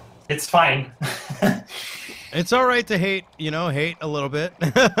 It's fine. It's all right to hate, hate a little bit.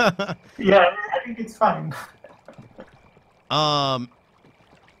 Yeah, I think it's fine. So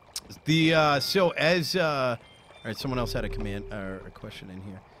as all right, someone else had a command or a question in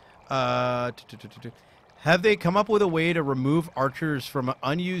here. Have they come up with a way to remove archers from an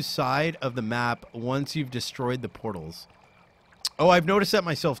unused side of the map once you've destroyed the portals? Oh, I've noticed that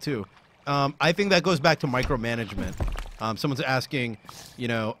myself too. I think that goes back to micromanagement. Someone's asking,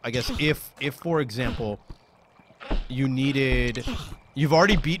 I guess if for example, you've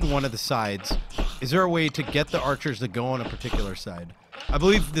already beaten one of the sides, is there a way to get the archers to go on a particular side? I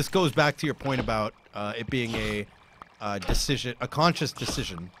believe this goes back to your point about it being a conscious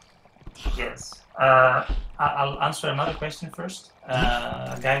decision. Yes. I'll answer another question first.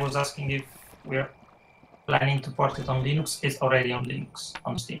 A guy was asking if we're planning to port it on Linux. It's already on Linux,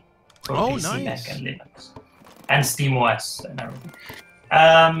 on Steam. For PC, nice. Mac, and Linux. And SteamOS and everything.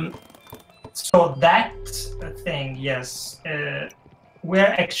 So that thing, yes,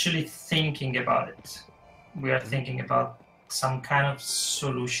 we're actually thinking about it. We are thinking about some kind of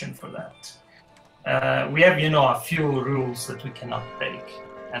solution for that. We have, a few rules that we cannot break.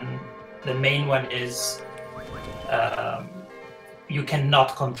 And the main one is you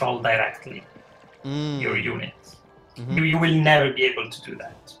cannot control directly your unit. You will never be able to do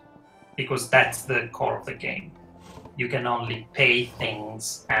that, because that's the core of the game. You can only pay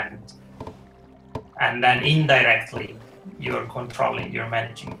things, and then indirectly you're controlling, you're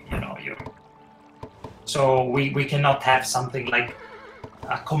managing, So we cannot have something like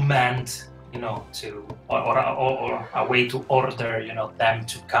a command, or a way to order, them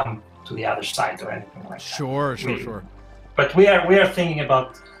to come to the other side or anything like that. Sure. But we are thinking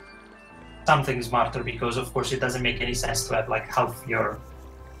about something smarter, because of course it doesn't make any sense to have like half your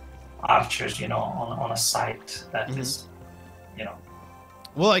archers, on a site that is,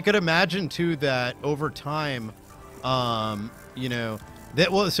 Well, I could imagine too that over time, so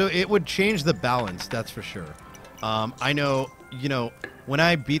it would change the balance. That's for sure. I know, when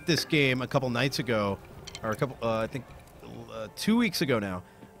I beat this game a couple nights ago, or I think 2 weeks ago now,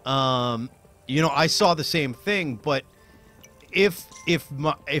 I saw the same thing. But if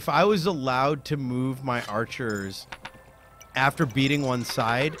I was allowed to move my archers after beating one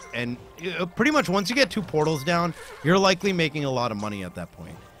side, and pretty much once you get 2 portals down, you're likely making a lot of money at that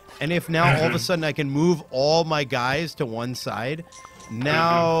point. And if now all of a sudden I can move all my guys to one side,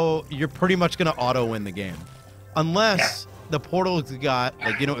 now you're pretty much going to auto win the game. Unless the portals got,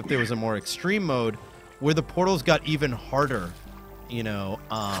 like, if there was a more extreme mode where the portals got even harder,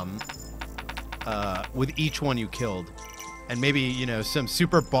 with each one you killed. And maybe, some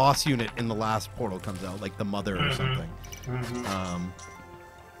super boss unit in the last portal comes out, like the Mother or something.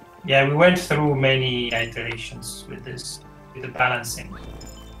 Yeah, we went through many iterations with the balancing.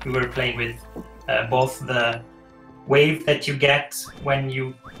 We were playing with both the wave that you get when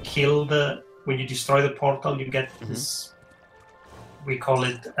you kill the when you destroy the portal, you get this. We call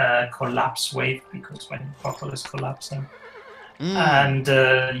it collapse wave, because when the portal is collapsing, and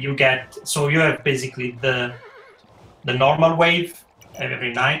you get, so you have basically the normal wave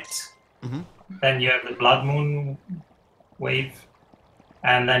every night. Then you have the blood moon wave,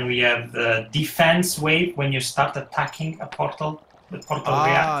 and then we have the defense wave when you start attacking a portal. The portal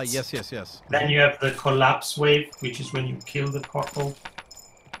reacts. Yes. Then you have the collapse wave, which is when you kill the portal.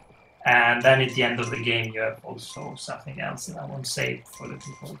 And then at the end of the game, you have also something else that I won't say for the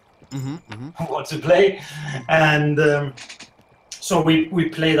people who want to play. And so we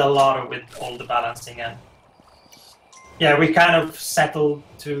played a lot with all the balancing, and yeah, we kind of settled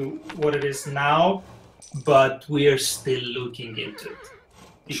to what it is now, but we are still looking into it.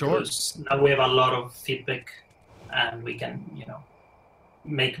 Because now we have a lot of feedback, and we can,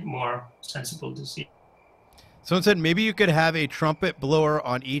 make more sensible decisions. Someone said maybe you could have a trumpet blower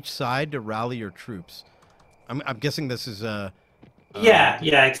on each side to rally your troops. I'm guessing this is a... yeah,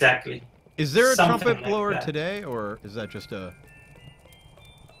 exactly. Is there a Something trumpet like blower that. today, or is that just a...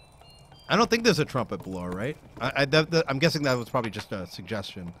 I don't think there's a trumpet blower, right? I'm guessing that was probably just a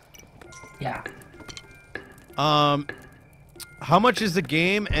suggestion. Yeah. How much is the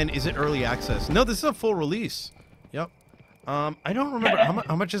game, and is it early access? No, this is a full release. Yep. I don't remember.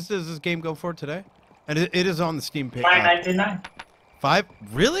 How much does this game go for today? And it is on the Steam page. $9.99. $5?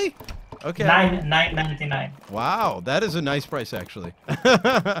 Really? Okay. $9.99. Wow, that is a nice price, actually.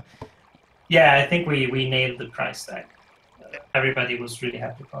 Yeah, I think we nailed the price tag. Everybody was really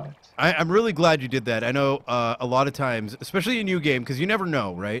happy about it. I'm really glad you did that. I know a lot of times, especially a new game, because you never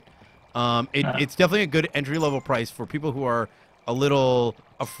know, right? It's definitely a good entry-level price for people who are a little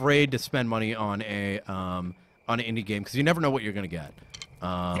afraid to spend money on an indie game, because you never know what you're going to get.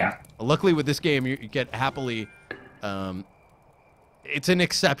 Luckily, with this game, you get happily. It's an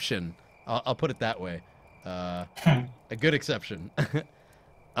exception. I'll put it that way. A good exception.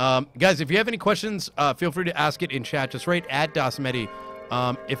 Guys, if you have any questions, feel free to ask it in chat. Just write @DasMedi.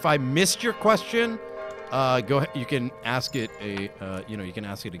 If I missed your question, go ahead. You can ask it you can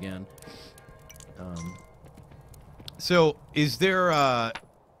ask it again. So is there?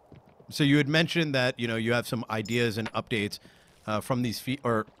 So you had mentioned that you have some ideas and updates from these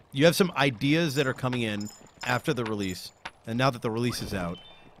or you have some ideas that are coming in after the release, and now that the release is out,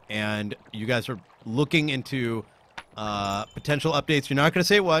 and you guys are looking into potential updates. You're not going to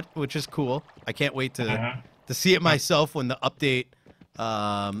say what, which is cool. I can't wait to see it myself when the update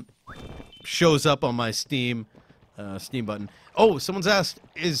shows up on my Steam button. Oh, someone's asked,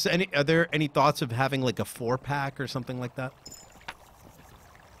 are there any thoughts of having like a 4-pack or something like that?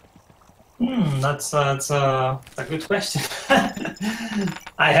 That's a good question.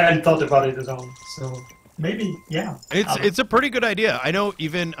 I haven't thought about it at all. So maybe, yeah. It's a pretty good idea. I know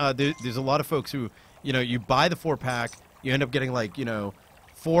even there's a lot of folks who, you buy the 4-pack, you end up getting like,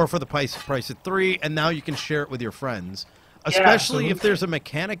 4 for the price of 3, and now you can share it with your friends. Especially if there's a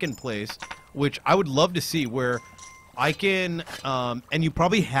mechanic in place, which I would love to see, where I can, and you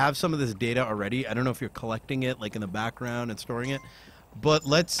probably have some of this data already. I don't know if you're collecting it like in the background and storing it, but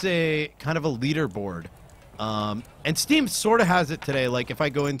let's say kind of a leaderboard. And Steam sort of has it today. Like if I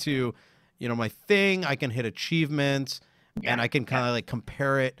go into, my thing, I can hit achievements and I can kind of like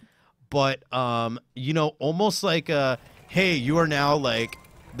compare it. But, almost like, hey, you are now like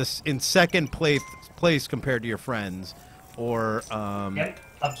this in second place compared to your friends. Or Yep,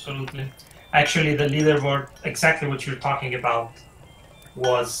 absolutely. Actually, the leaderboard, exactly what you're talking about,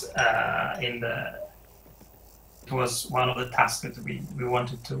 was it was one of the tasks that we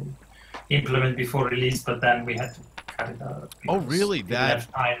wanted to implement before release, but then we had to cut it out. Oh, really? That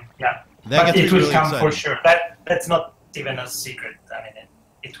time, yeah. That but it will really come exciting. for sure. That's not even a secret. I mean,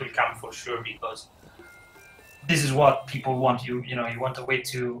 it will come for sure, because this is what people want. You want a way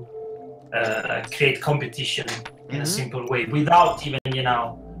to create competition in a simple way without even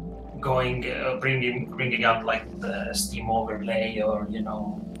going bringing up like the Steam overlay or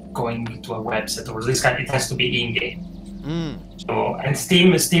going to a website or this kind. It has to be in game. So and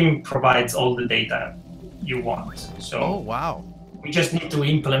Steam provides all the data you want. So oh wow, we just need to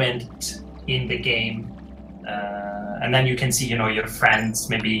implement it in the game, and then you can see your friends,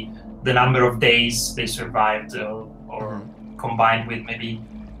 maybe the number of days they survived, or combined with maybe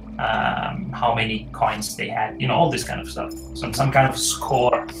how many coins they had, all this kind of stuff. Some kind of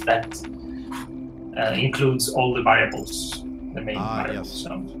score that includes all the variables, the main variables. Yes.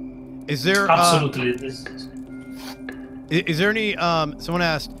 So is there absolutely is there any someone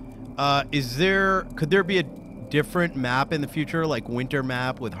asked could there be a different map in the future, like winter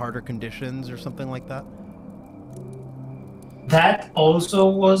map with harder conditions or something like that? That also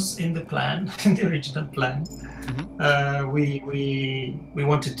was in the plan, in the original plan. Mm-hmm. We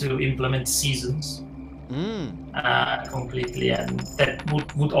wanted to implement seasons completely, and that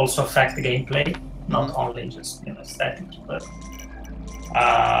would also affect the gameplay, not only just static. But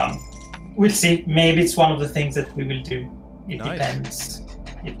we'll see. Maybe it's one of the things that we will do. It depends.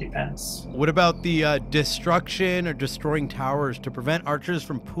 It depends. What about the destruction or destroying towers to prevent archers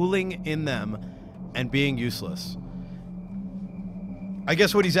from pooling in them and being useless? I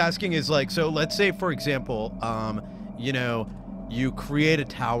guess what he's asking is like, so let's say, for example, you create a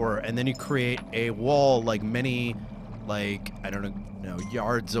tower and then you create a wall like many, like, I don't know,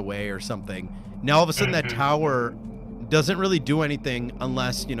 yards away or something. Now all of a sudden that tower doesn't really do anything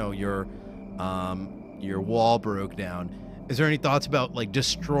unless, your wall broke down. Is there any thoughts about like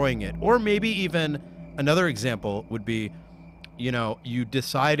destroying it? Or maybe even another example would be, you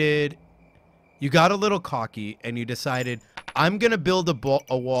decided, you got a little cocky and you decided, I'm going to build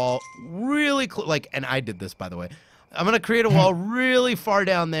a wall really like, and I did this, by the way. I'm going to create a wall really far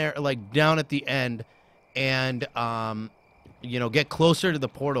down there, like down at the end, and, get closer to the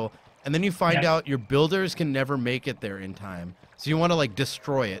portal. And then you find out your builders can never make it there in time. So you want to like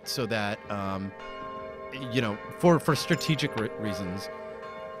destroy it so that, for strategic reasons.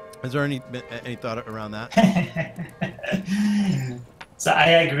 Is there any thought around that? So I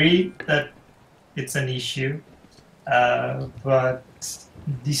agree that it's an issue, but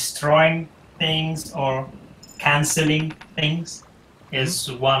destroying things or canceling things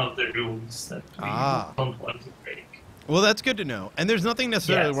is one of the rules that we don't want to break. Well, that's good to know. And there's nothing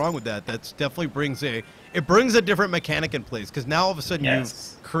necessarily wrong with that. That's definitely brings a different mechanic in place, because now all of a sudden you've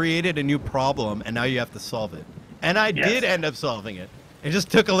created a new problem and now you have to solve it. And I did end up solving it. It just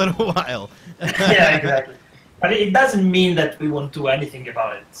took a little while. Yeah, exactly. But it doesn't mean that we won't do anything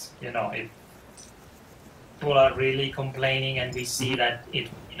about it. If people are really complaining and we see that it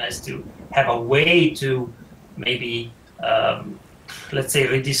would be nice to have a way to maybe, let's say,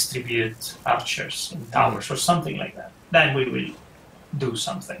 redistribute archers in towers or something like that, then we will do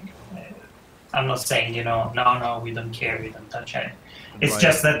something. I'm not saying, no, we don't care, we don't touch it. It's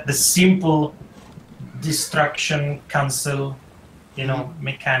just that the simple destruction cancel,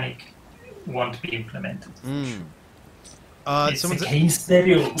 mechanic won't be implemented. It's against the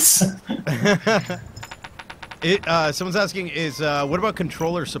rules. Someone's asking, what about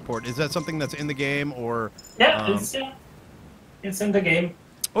controller support? Is that something that's in the game, or? Yeah, it's in the game.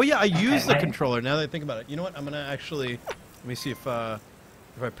 Oh yeah, I use the controller now that I think about it. You know what? I'm gonna actually, let me see if I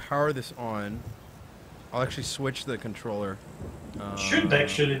power this on, I'll actually switch the controller. Should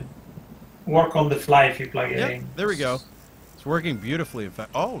actually work on the fly if you plug it in. There we go. It's working beautifully, in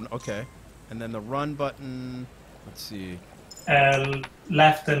fact. Oh, okay. And then the run button. Let's see.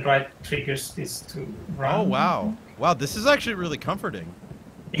 Left and right triggers this to run. Oh wow! Wow, this is actually really comforting.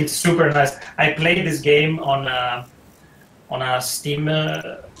 It's super nice. I played this game on a Steam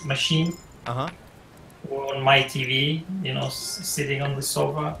machine. On my TV, sitting on the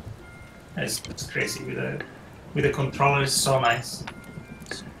sofa. It's crazy with the controller. It's so nice.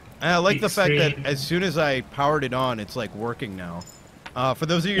 And I like the fact that as soon as I powered it on, it's like working now. For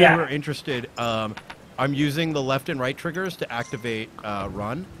those of you who are interested, I'm using the left and right triggers to activate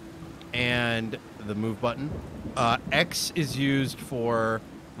run and the move button. X is used for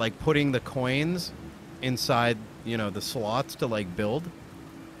like putting the coins inside, the slots to like build.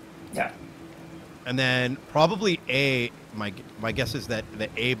 Yeah. And then probably A, my guess is that the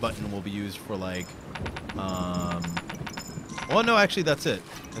A button will be used for like, well, no, actually that's it.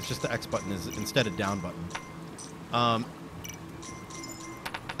 It's just the X button is instead of down button.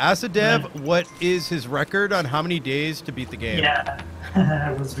 Acid Dev, what is his record on how many days to beat the game? Yeah,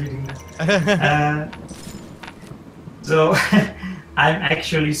 I was reading that. So I'm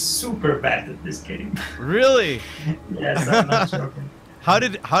actually super bad at this game. Really? Yes, I'm not joking. How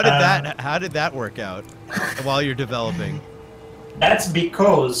did that work out while you're developing? That's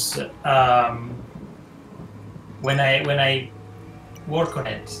because when I work on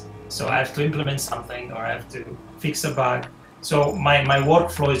it, so I have to implement something or I have to fix a bug. So my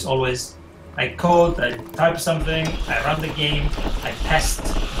workflow is always, I code, I type something, I run the game, I test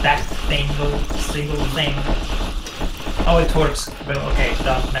that single thing. Oh, it works. Well, okay,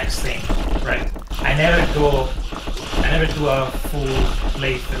 done. Next thing, right? I never do a full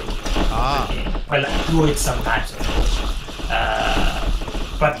playthrough of the game. Well, I do it sometimes, of course,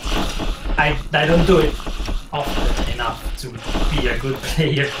 but I don't do it often enough to be a good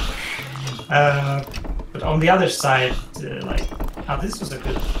player. But on the other side, this was a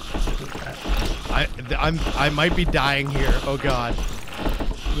good I might be dying here. Oh God.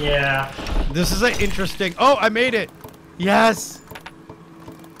 Yeah. This is an interesting. Oh, I made it. Yes.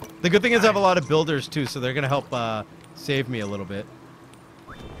 The good thing is I have a lot of builders too, so they're gonna help save me a little bit.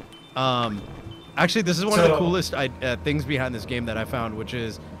 Actually, this is one of the coolest things behind this game that I found, which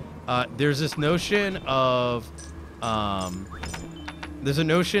is there's this notion of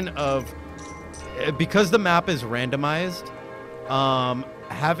because the map is randomized,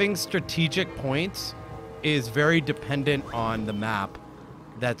 having strategic points is very dependent on the map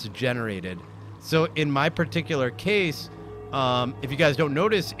that's generated. So in my particular case, if you guys don't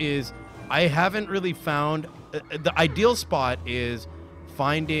notice, is I haven't really found the ideal spot is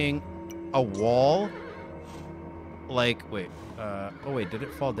finding a wall. Like, wait, oh wait, did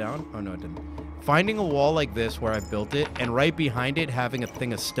it fall down? Oh no, it didn't. Finding a wall like this where I built it, and right behind it having a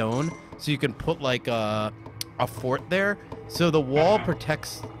thing of stone, so you can put like a fort there. So the wall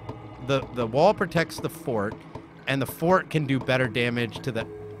protects the wall protects the fort, and the fort can do better damage to the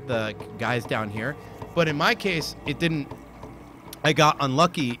guys down here. But in my case, it didn't. I got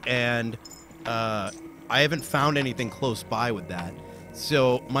unlucky, and I haven't found anything close by with that.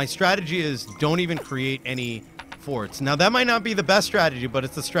 So my strategy is don't even create any forts. Now that might not be the best strategy, but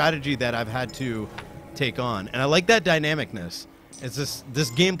it's the strategy that I've had to take on, and I like that dynamicness. It's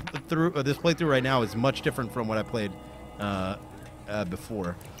this playthrough right now is much different from what I played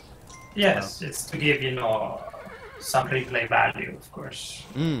before. Yes, it's to give some replay value, of course.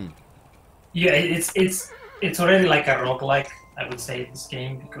 Yeah, it's already like a roguelike, I would say, this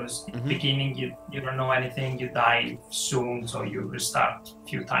game, because in the beginning you don't know anything, you die soon, so you restart a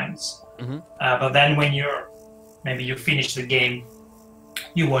few times. But then when maybe you finish the game,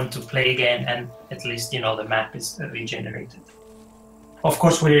 you want to play again, and at least the map is regenerated. Of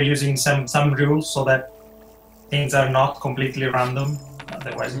course, we're using some rules so that things are not completely random.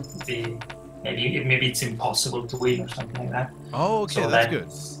 Otherwise, it would be maybe it's impossible to win or something like that. Oh, okay, so that's good.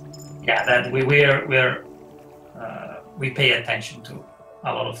 Yeah, that we pay attention to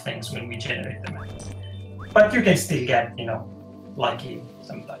a lot of things when we generate them. But you can still get lucky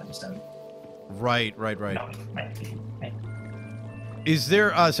sometimes. And, right. Maybe. Is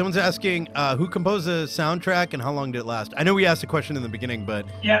there someone's asking who composed the soundtrack and how long did it last? I know we asked a question in the beginning, but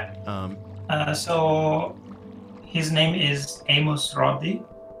yeah. So his name is Amos Roddy.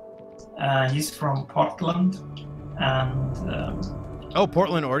 He's from Portland, and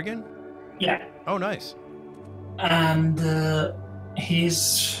Portland, Oregon. Yeah. Oh, nice. And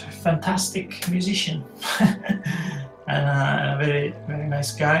he's a fantastic musician and a very, very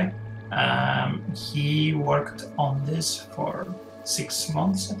nice guy. He worked on this for 6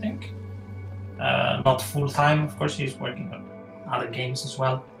 months, I think. Not full time, of course. He's working on other games as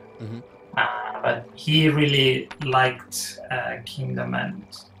well. But he really liked Kingdom and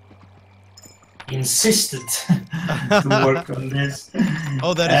insisted to work on this.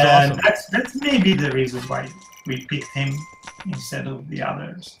 Oh, that is awesome. That's maybe the reason why we picked him instead of the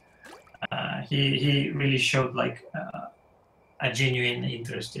others. He really showed like a genuine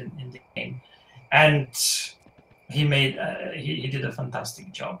interest in the game, and he made he did a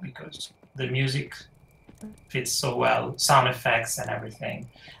fantastic job because the music fits so well, sound effects and everything.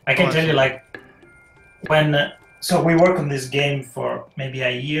 I can tell you, like, so we work on this game for maybe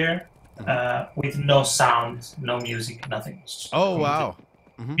a year. With no sound, no music, nothing. Oh, wow.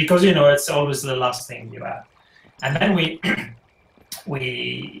 Because it's always the last thing you add. And then we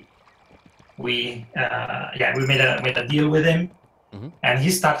made a deal with him, and he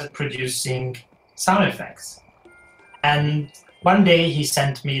started producing sound effects. And one day he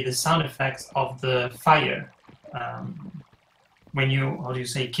sent me the sound effects of the fire. When you, how do you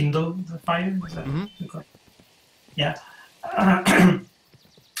say, kindle the fire? Is that yeah.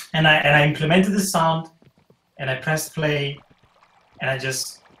 And I implemented the sound, and I pressed play, and I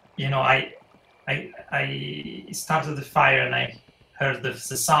just, I started the fire, and I heard the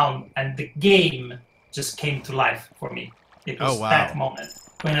sound, and the game just came to life for me. It was that moment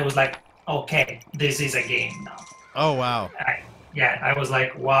when I was like, okay, this is a game now. Oh, wow. I was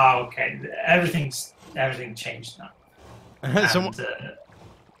like, wow, okay, everything changed now. And, so,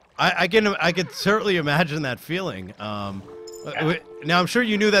 I could certainly imagine that feeling. Now, I'm sure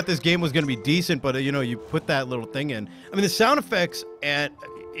you knew that this game was going to be decent, but you put that little thing in. I mean, the sound effects, and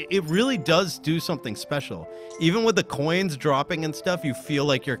it really does do something special. Even with the coins dropping and stuff, you feel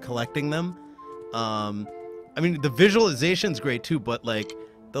like you're collecting them. I mean, the visualization's great too, but like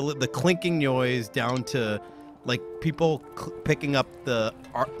the clinking noise down to like people picking up the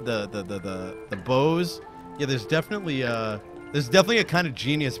bows. Yeah, there's definitely a kind of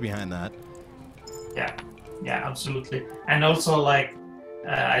genius behind that. Yeah, absolutely. And also, like,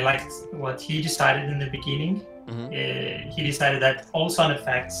 I liked what he decided in the beginning. He decided that all sound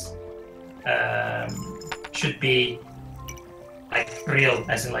effects should be like real,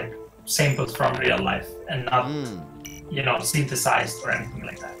 as in like samples from real life, and not synthesized or anything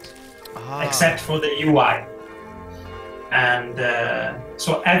like that, except for the UI. And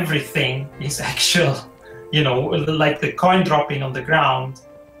so everything is actual, like the coin dropping on the ground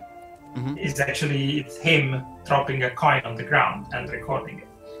is actually, it's him dropping a coin on the ground and recording it.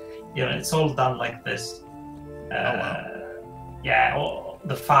 It's all done like this.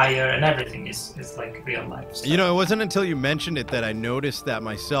 The fire and everything is like real life stuff. It wasn't until you mentioned it that I noticed that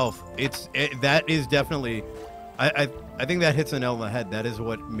myself. That is definitely, I think that hits the nail on the head. That is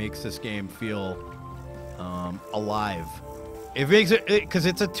what makes this game feel alive. It makes it, because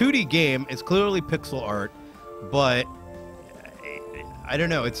it's a 2D game. It's clearly pixel art, but I don't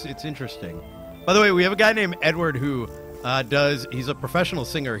know. It's interesting. By the way, we have a guy named Edward who he's a professional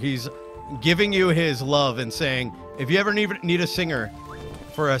singer. He's giving you his love and saying, if you ever need a singer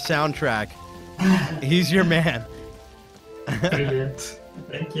for a soundtrack, he's your man. Brilliant.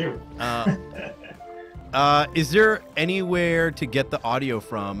 Thank you. Is there anywhere to get the audio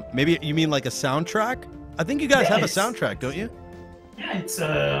from? Maybe you mean like a soundtrack? I think you guys have a soundtrack, don't you? Yeah, it's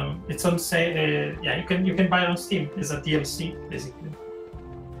on sale. You can buy it on Steam. It's a DLC basically.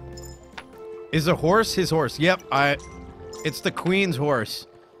 Is the horse his horse? Yep, it's the queen's horse.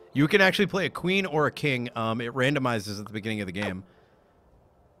 You can actually play a queen or a king. It randomizes at the beginning of the game.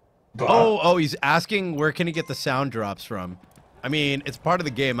 Oh, he's asking where can he get the sound drops from? I mean, it's part of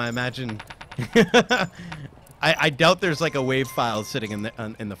the game, I imagine. I doubt there's like a wave file sitting in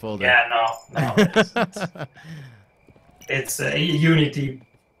the folder. Yeah, no. It's Unity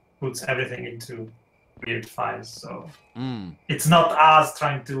puts everything into weird files, so it's not us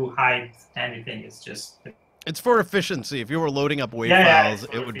trying to hide anything. It's just it's for efficiency. If you were loading up wave files,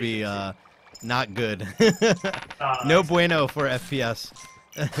 it would be not good. No bueno for FPS.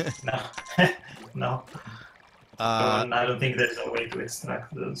 No. I don't think there's a way to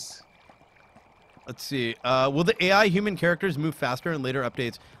extract those. Let's see. Will the AI human characters move faster in later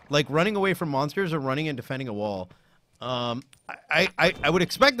updates, like running away from monsters or running and defending a wall? I would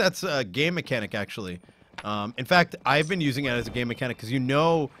expect that's a game mechanic, actually. In fact, I've been using it as a game mechanic because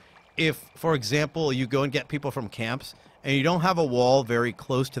if, for example, you go and get people from camps and you don't have a wall very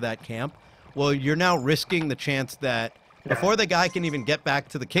close to that camp, well, you're now risking the chance that before the guy can even get back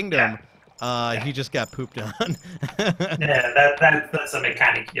to the kingdom, he just got pooped on. That's a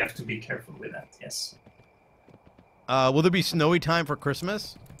mechanic. You have to be careful with that. Yes. Will there be snowy time for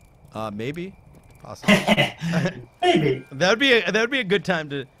Christmas? Maybe, possibly. Maybe. That would be a good time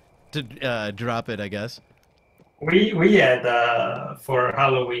to drop it, I guess. We had for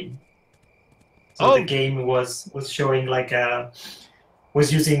Halloween. So the game was showing like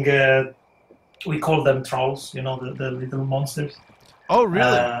was using we call them trolls. The little monsters. Oh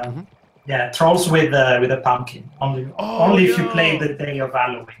really? Yeah, trolls with a pumpkin. Only if you play the day of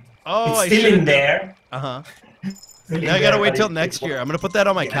Halloween. Oh, it's still in there. Now I gotta wait till next year. I'm gonna put that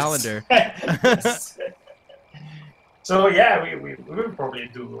on my calendar. So yeah, we will probably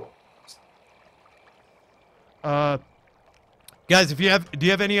do. Guys, do you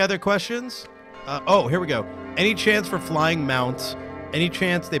have any other questions? Oh, here we go. Any chance for flying mounts? Any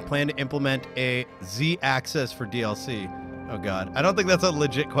chance they plan to implement a Z-axis for DLC? Oh God, I don't think that's a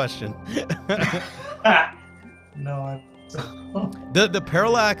legit question. No. The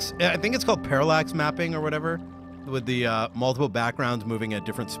parallax, I think it's called parallax mapping or whatever, with the multiple backgrounds moving at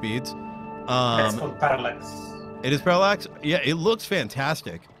different speeds. It's called parallax. It is parallax? Yeah, it looks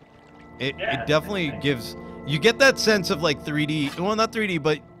fantastic. It definitely gives, you get that sense of like 3D, well not 3D,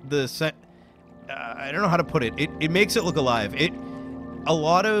 but the set, I don't know how to put it. It makes it look alive. It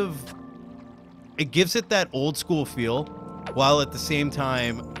gives it that old school feel, while at the same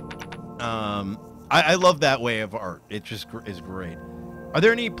time, I love that way of art. It just is great. Are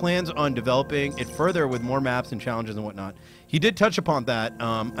there any plans on developing it further with more maps and challenges and whatnot? He did touch upon that.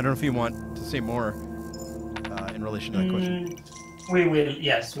 I don't know if you want to say more in relation to that question. We will,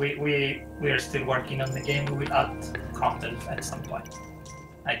 yes. We are still working on the game. We will add content at some point.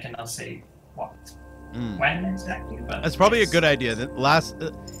 I cannot say what. When exactly, but that's probably a good idea. The last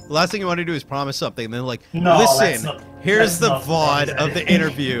thing you want to do is promise something, and then like, no, listen, here's the VOD of the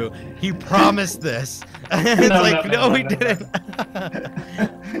interview. He promised this. It's no, he didn't.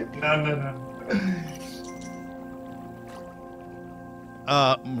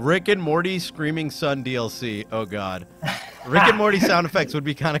 No. Rick and Morty Screaming Sun DLC. Oh God, Rick and Morty sound effects would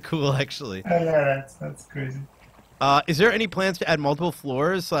be kind of cool, actually. Yeah, that's crazy. Is there any plans to add multiple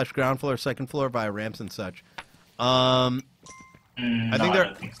floors / ground floor, second floor via ramps and such? I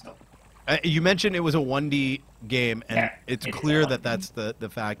don't think so. You mentioned it was a 1D game, and it's clear that that's the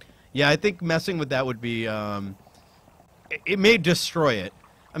fact. Yeah, I think messing with that would be it may destroy it.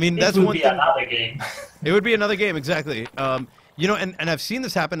 I mean, It that's would one be thing. another game. It would be another game, exactly. You know, and I've seen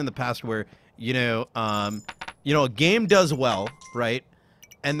this happen in the past where, a game does well, right?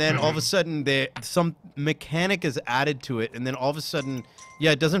 And then all of a sudden some mechanic is added to it, and then all of a sudden,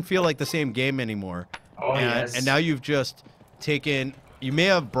 yeah, it doesn't feel like the same game anymore. Oh, yes. And now you've just you may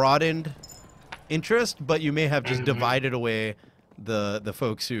have broadened interest, but you may have just divided away the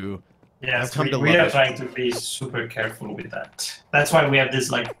folks who have Yes, come to we love are it. trying to be super careful with that. That's why we have this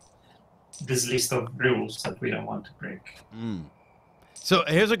list of rules that we don't want to break. So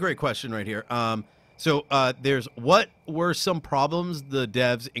here's a great question right here. There's what were some problems the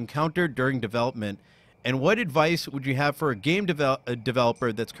devs encountered during development, and what advice would you have for a game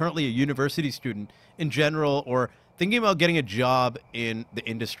developer that's currently a university student in general, or thinking about getting a job in the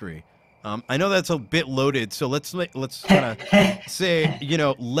industry? I know that's a bit loaded, so let's kind of say,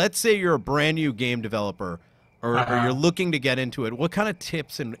 let's say you're a brand new game developer, or you're looking to get into it. What kind of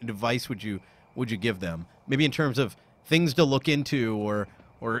tips and advice would you give them? Maybe in terms of things to look into, or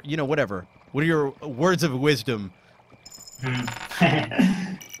whatever. What are your words of wisdom?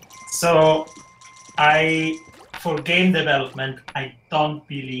 So, for game development, I don't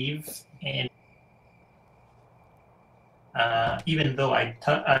believe in. Even though I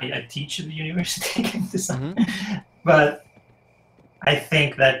teach at the university game design, but I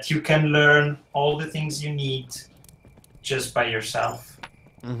think that you can learn all the things you need just by yourself.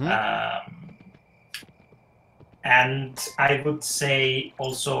 And I would say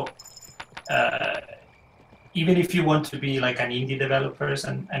also, even if you want to be like an indie developer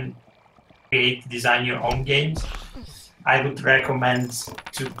and design your own games, I would recommend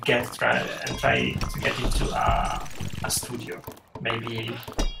to try to get into a studio, maybe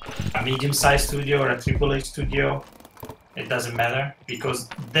a medium-sized studio or a AAA studio. It doesn't matter, because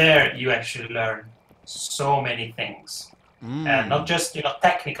there you actually learn so many things, and not just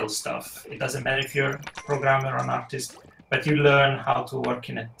technical stuff. It doesn't matter if you're a programmer or an artist, but you learn how to work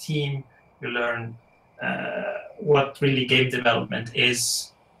in a team. You learn what really game development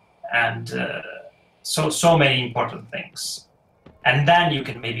is, and so many important things. And then you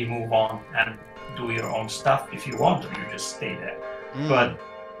can maybe move on and do your own stuff if you want, or you just stay there. But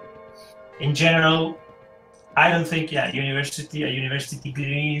in general, I don't think a university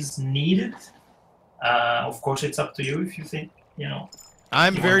degree is needed. Of course, it's up to you if you think,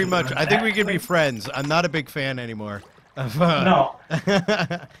 I'm you very want to much. learn I think we that can be quick. friends. I'm not a big fan anymore. No.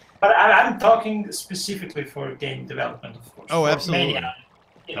 But I'm talking specifically for game development, of course. Oh, For absolutely. many,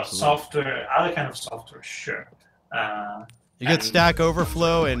 software, other kind of software, sure. You get And- Stack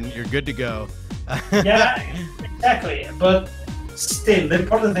Overflow, and you're good to go. Yeah, exactly. But still, the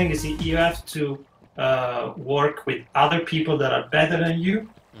important thing is you have to work with other people that are better than you,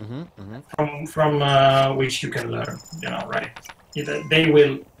 from which you can learn. Right? They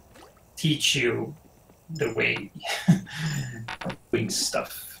will teach you the way of doing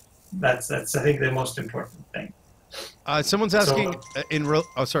stuff. That's I think the most important thing. Someone's asking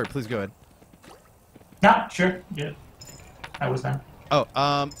Oh, sorry. Please go ahead. Yeah, sure. Yeah, I was done. Oh,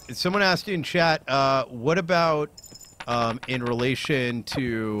 someone asked you in chat. What about in relation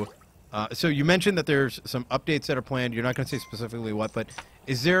to? So you mentioned that there's some updates that are planned. You're not going to say specifically what, but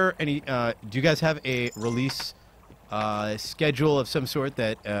is there any? Do you guys have a release schedule of some sort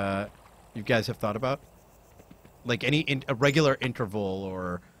that you guys have thought about? Like a regular interval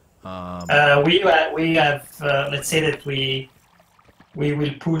or? We have let's say that we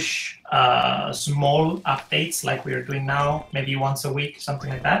will push small updates like we are doing now, maybe once a week,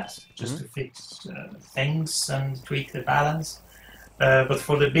 something like that, just to fix things and tweak the balance. But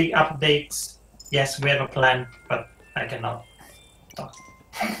for the big updates, yes, we have a plan, but I cannot talk.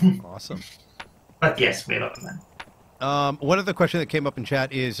 Awesome. But yes, we have a plan. One other question that came up in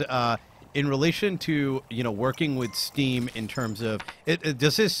chat is in relation to working with Steam in terms of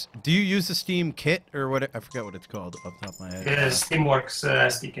do you use the Steam kit or what? I forget what it's called off the top of my head. Steamworks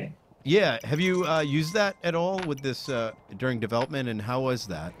SDK. Yeah, have you used that at all with this during development, and how was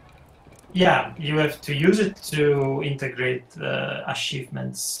that? Yeah, you have to use it to integrate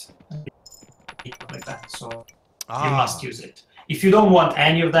achievements and stuff like that. So you must use it. If you don't want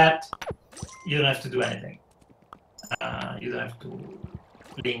any of that, you don't have to do anything. You don't have to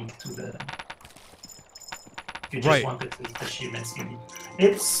link to the. If you just want it with achievements, you need.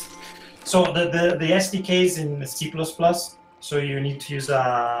 It's so the SDK is in C++, so you need to use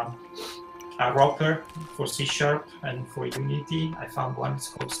a wrapper for C# and for Unity. I found one. It's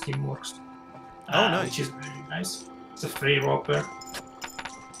called Steamworks. Nice. Which is very nice. It's a free wrapper.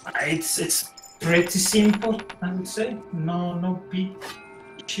 It's pretty simple, I would say. No big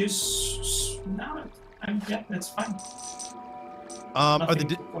issues. No, Yeah, it's fine. Are Nothing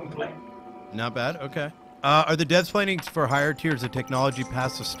the to complain. not bad? Okay. Are the devs planning for higher tiers of technology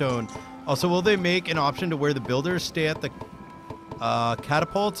past the stone? Also, will they make an option to where the builders stay at the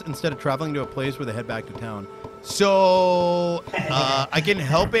catapults instead of traveling to a place where they head back to town? So I can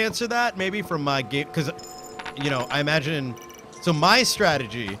help answer that maybe from my game because, you know, I imagine. So my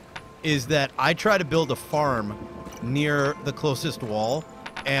strategy is that I try to build a farm near the closest wall,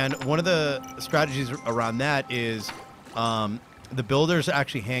 and one of the strategies around that is the builders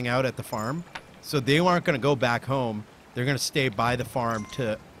actually hang out at the farm, so they aren't going to go back home. They're going to stay by the farm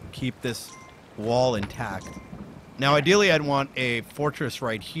to keep this wall intact. Now, ideally, I'd want a fortress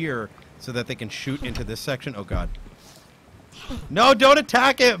right here so that they can shoot into this section. Oh, God. No, don't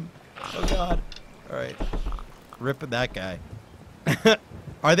attack him! Oh, God. All right. Rip that guy.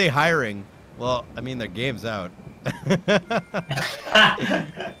 Are they hiring? Well, I mean, their game's out.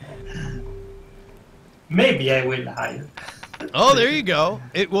 Maybe I will hire. Oh, there you go.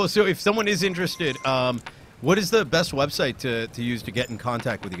 Well, so if someone is interested, what is the best website to use to get in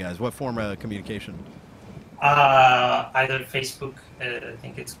contact with you guys? What form of communication? Either Facebook. I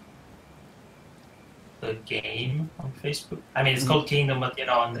think it's the game on Facebook. I mean, it's called Kingdom, but you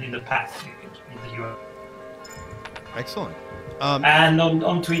know, in the past, in the US. Excellent. And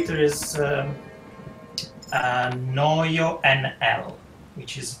on Twitter is Noyo NL,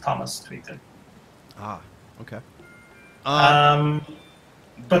 which is Thomas Twitter. Ah, okay.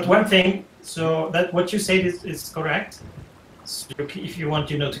 But one thing, so that what you said is correct. So if you want,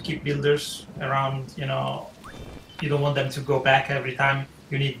 to keep builders around, you don't want them to go back every time.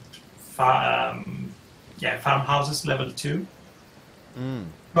 You need, farmhouses level 2.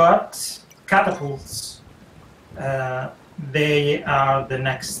 But catapults, they are the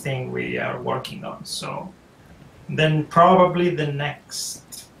next thing we are working on. So then probably the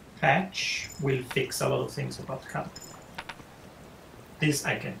next patch will fix a lot of things about catapults. This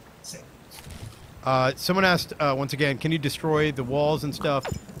I can say. Someone asked once again, can you destroy the walls and stuff?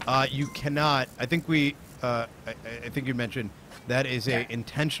 You cannot. I think I think you mentioned that is a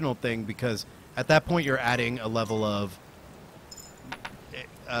intentional thing because at that point you're adding a level of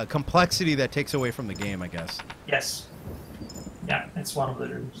complexity that takes away from the game, I guess. Yes. Yeah, it's one of the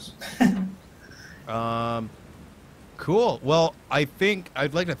rules. Cool. Well, I think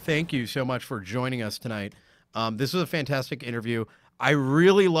I'd like to thank you so much for joining us tonight. This was a fantastic interview. I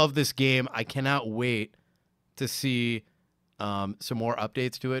really love this game. I cannot wait to see some more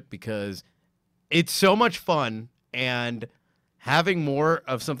updates to it because it's so much fun, and having more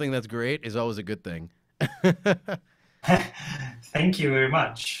of something that's great is always a good thing. Thank you very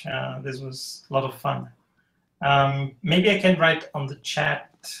much. This was a lot of fun. Maybe I can write on the chat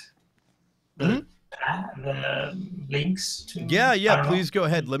the links to. Yeah. Please go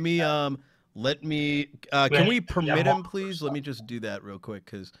ahead. Let me. Can we permit him, please? Let me just do that real quick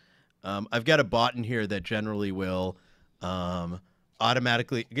because I've got a bot in here that generally will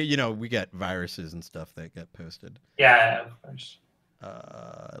automatically. We get viruses and stuff that get posted. Yeah, of course.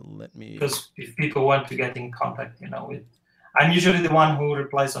 Let me. Because if people want to get in contact, with, I'm usually the one who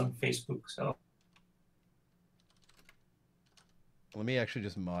replies on Facebook. So. Let me actually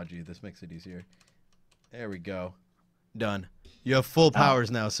just mod you. This makes it easier. There we go. Done. You have full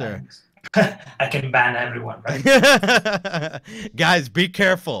powers now, sir. Thanks. I can ban everyone, right? Guys, be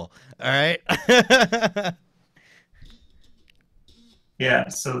careful. All right. Yeah.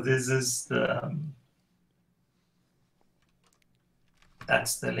 So this is the.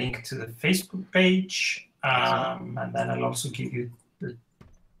 That's the link to the Facebook page, and then I'll also give you the.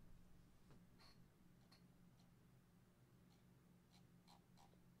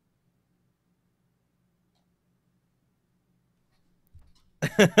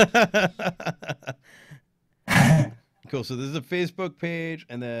 Cool. So this is a Facebook page,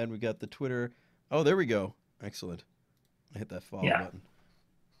 and then we got the Twitter. Oh, there we go. Excellent. I hit that follow button.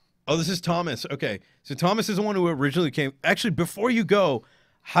 Oh, this is Thomas. Okay. So Thomas is the one who originally came. Actually, before you go,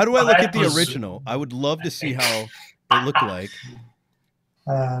 how do I look at the original? I would love to see how it looked like.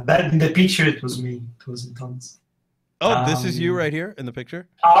 That in the picture, it was me. It wasn't Thomas. Oh, this is you right here in the picture?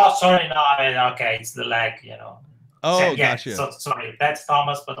 Oh, sorry. No, okay. It's the leg, Oh, so, yeah, gotcha. So, sorry, that's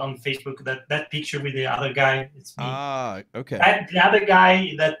Thomas, but on Facebook, that picture with the other guy, it's me. Ah, okay. The other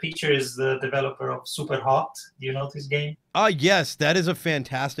guy, that picture is the developer of Super Hot. Do you know this game? Yes, that is a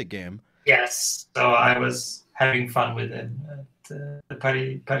fantastic game. Yes. So I was having fun with it at the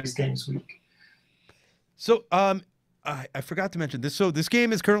Paris Games Week. So, I forgot to mention this. So this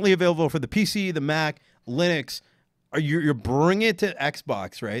game is currently available for the PC, the Mac, Linux. You're bringing it to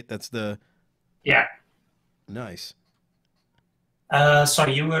Xbox, right? That's the. Yeah. Nice.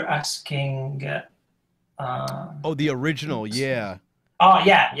 Sorry, you were asking. Oh, the original, yeah. Oh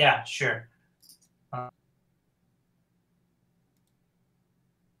yeah, sure.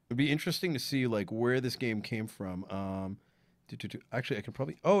 It'd be interesting to see like where this game came from. Actually, I can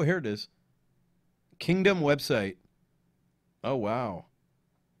probably. Oh, here it is. Kingdom website. Oh wow.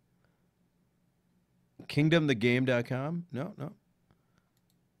 KingdomTheGame.com. No, no.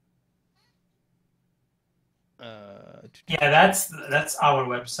 Yeah, that's our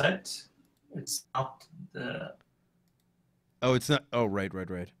website. It's not the. Oh, it's not. Oh, right.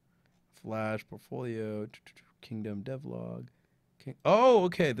 Flash portfolio. Kingdom devlog. Oh,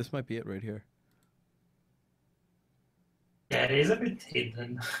 okay. This might be it right here. Yeah, it is a bit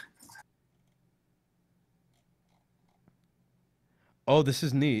hidden. Oh, this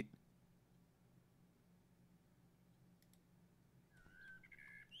is neat.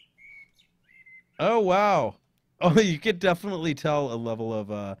 Oh, wow. Oh, you could definitely tell a level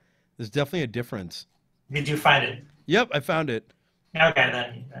of there's definitely a difference. Did you find it? Yep, I found it. Okay,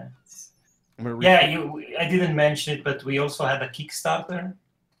 then. Yeah, I didn't mention it, but we also had a Kickstarter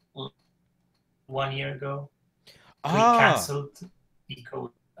 1 year ago. We canceled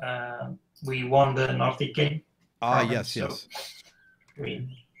because we won the Nordic game. Yes.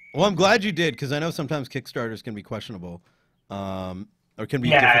 Well, I'm glad you did, because I know sometimes Kickstarters can be questionable, or can be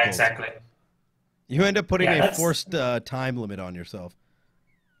difficult. Yeah, exactly. You end up putting a forced time limit on yourself.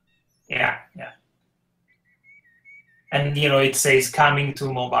 Yeah. And, it says coming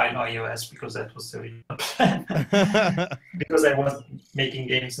to mobile iOS because that was the original plan. Because I was making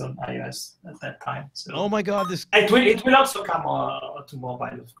games on iOS at that time. So oh my God, this... It will also come to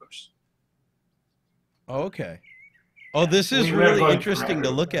mobile, of course. Oh, okay. Oh, this is really interesting to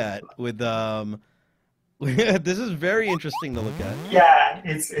look at with... This is very interesting to look at. Yeah,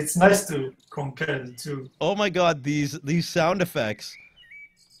 it's nice to compare the two. Oh my God, these sound effects.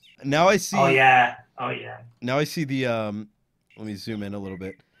 Now I see... Oh, yeah. Now I see the let me zoom in a little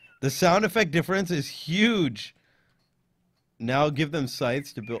bit. The sound effect difference is huge. Now give them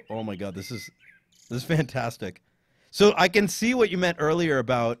sites to build. Oh my God, this is fantastic. So I can see what you meant earlier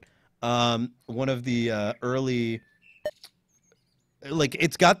about one of the early, like,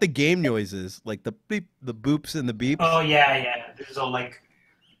 it's got the game noises, like the beep, the boops and the beeps. Oh yeah. There's all like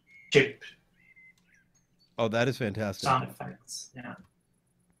chip. Oh, that is fantastic. Sound effects, yeah.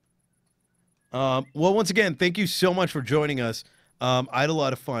 Well, once again, thank you so much for joining us. I had a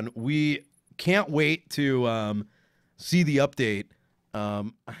lot of fun. We can't wait to see the update.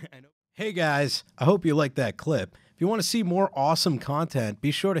 Hey guys, I hope you liked that clip. If you want to see more awesome content,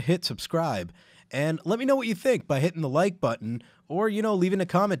 be sure to hit subscribe. And let me know what you think by hitting the like button or, leaving a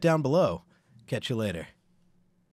comment down below. Catch you later.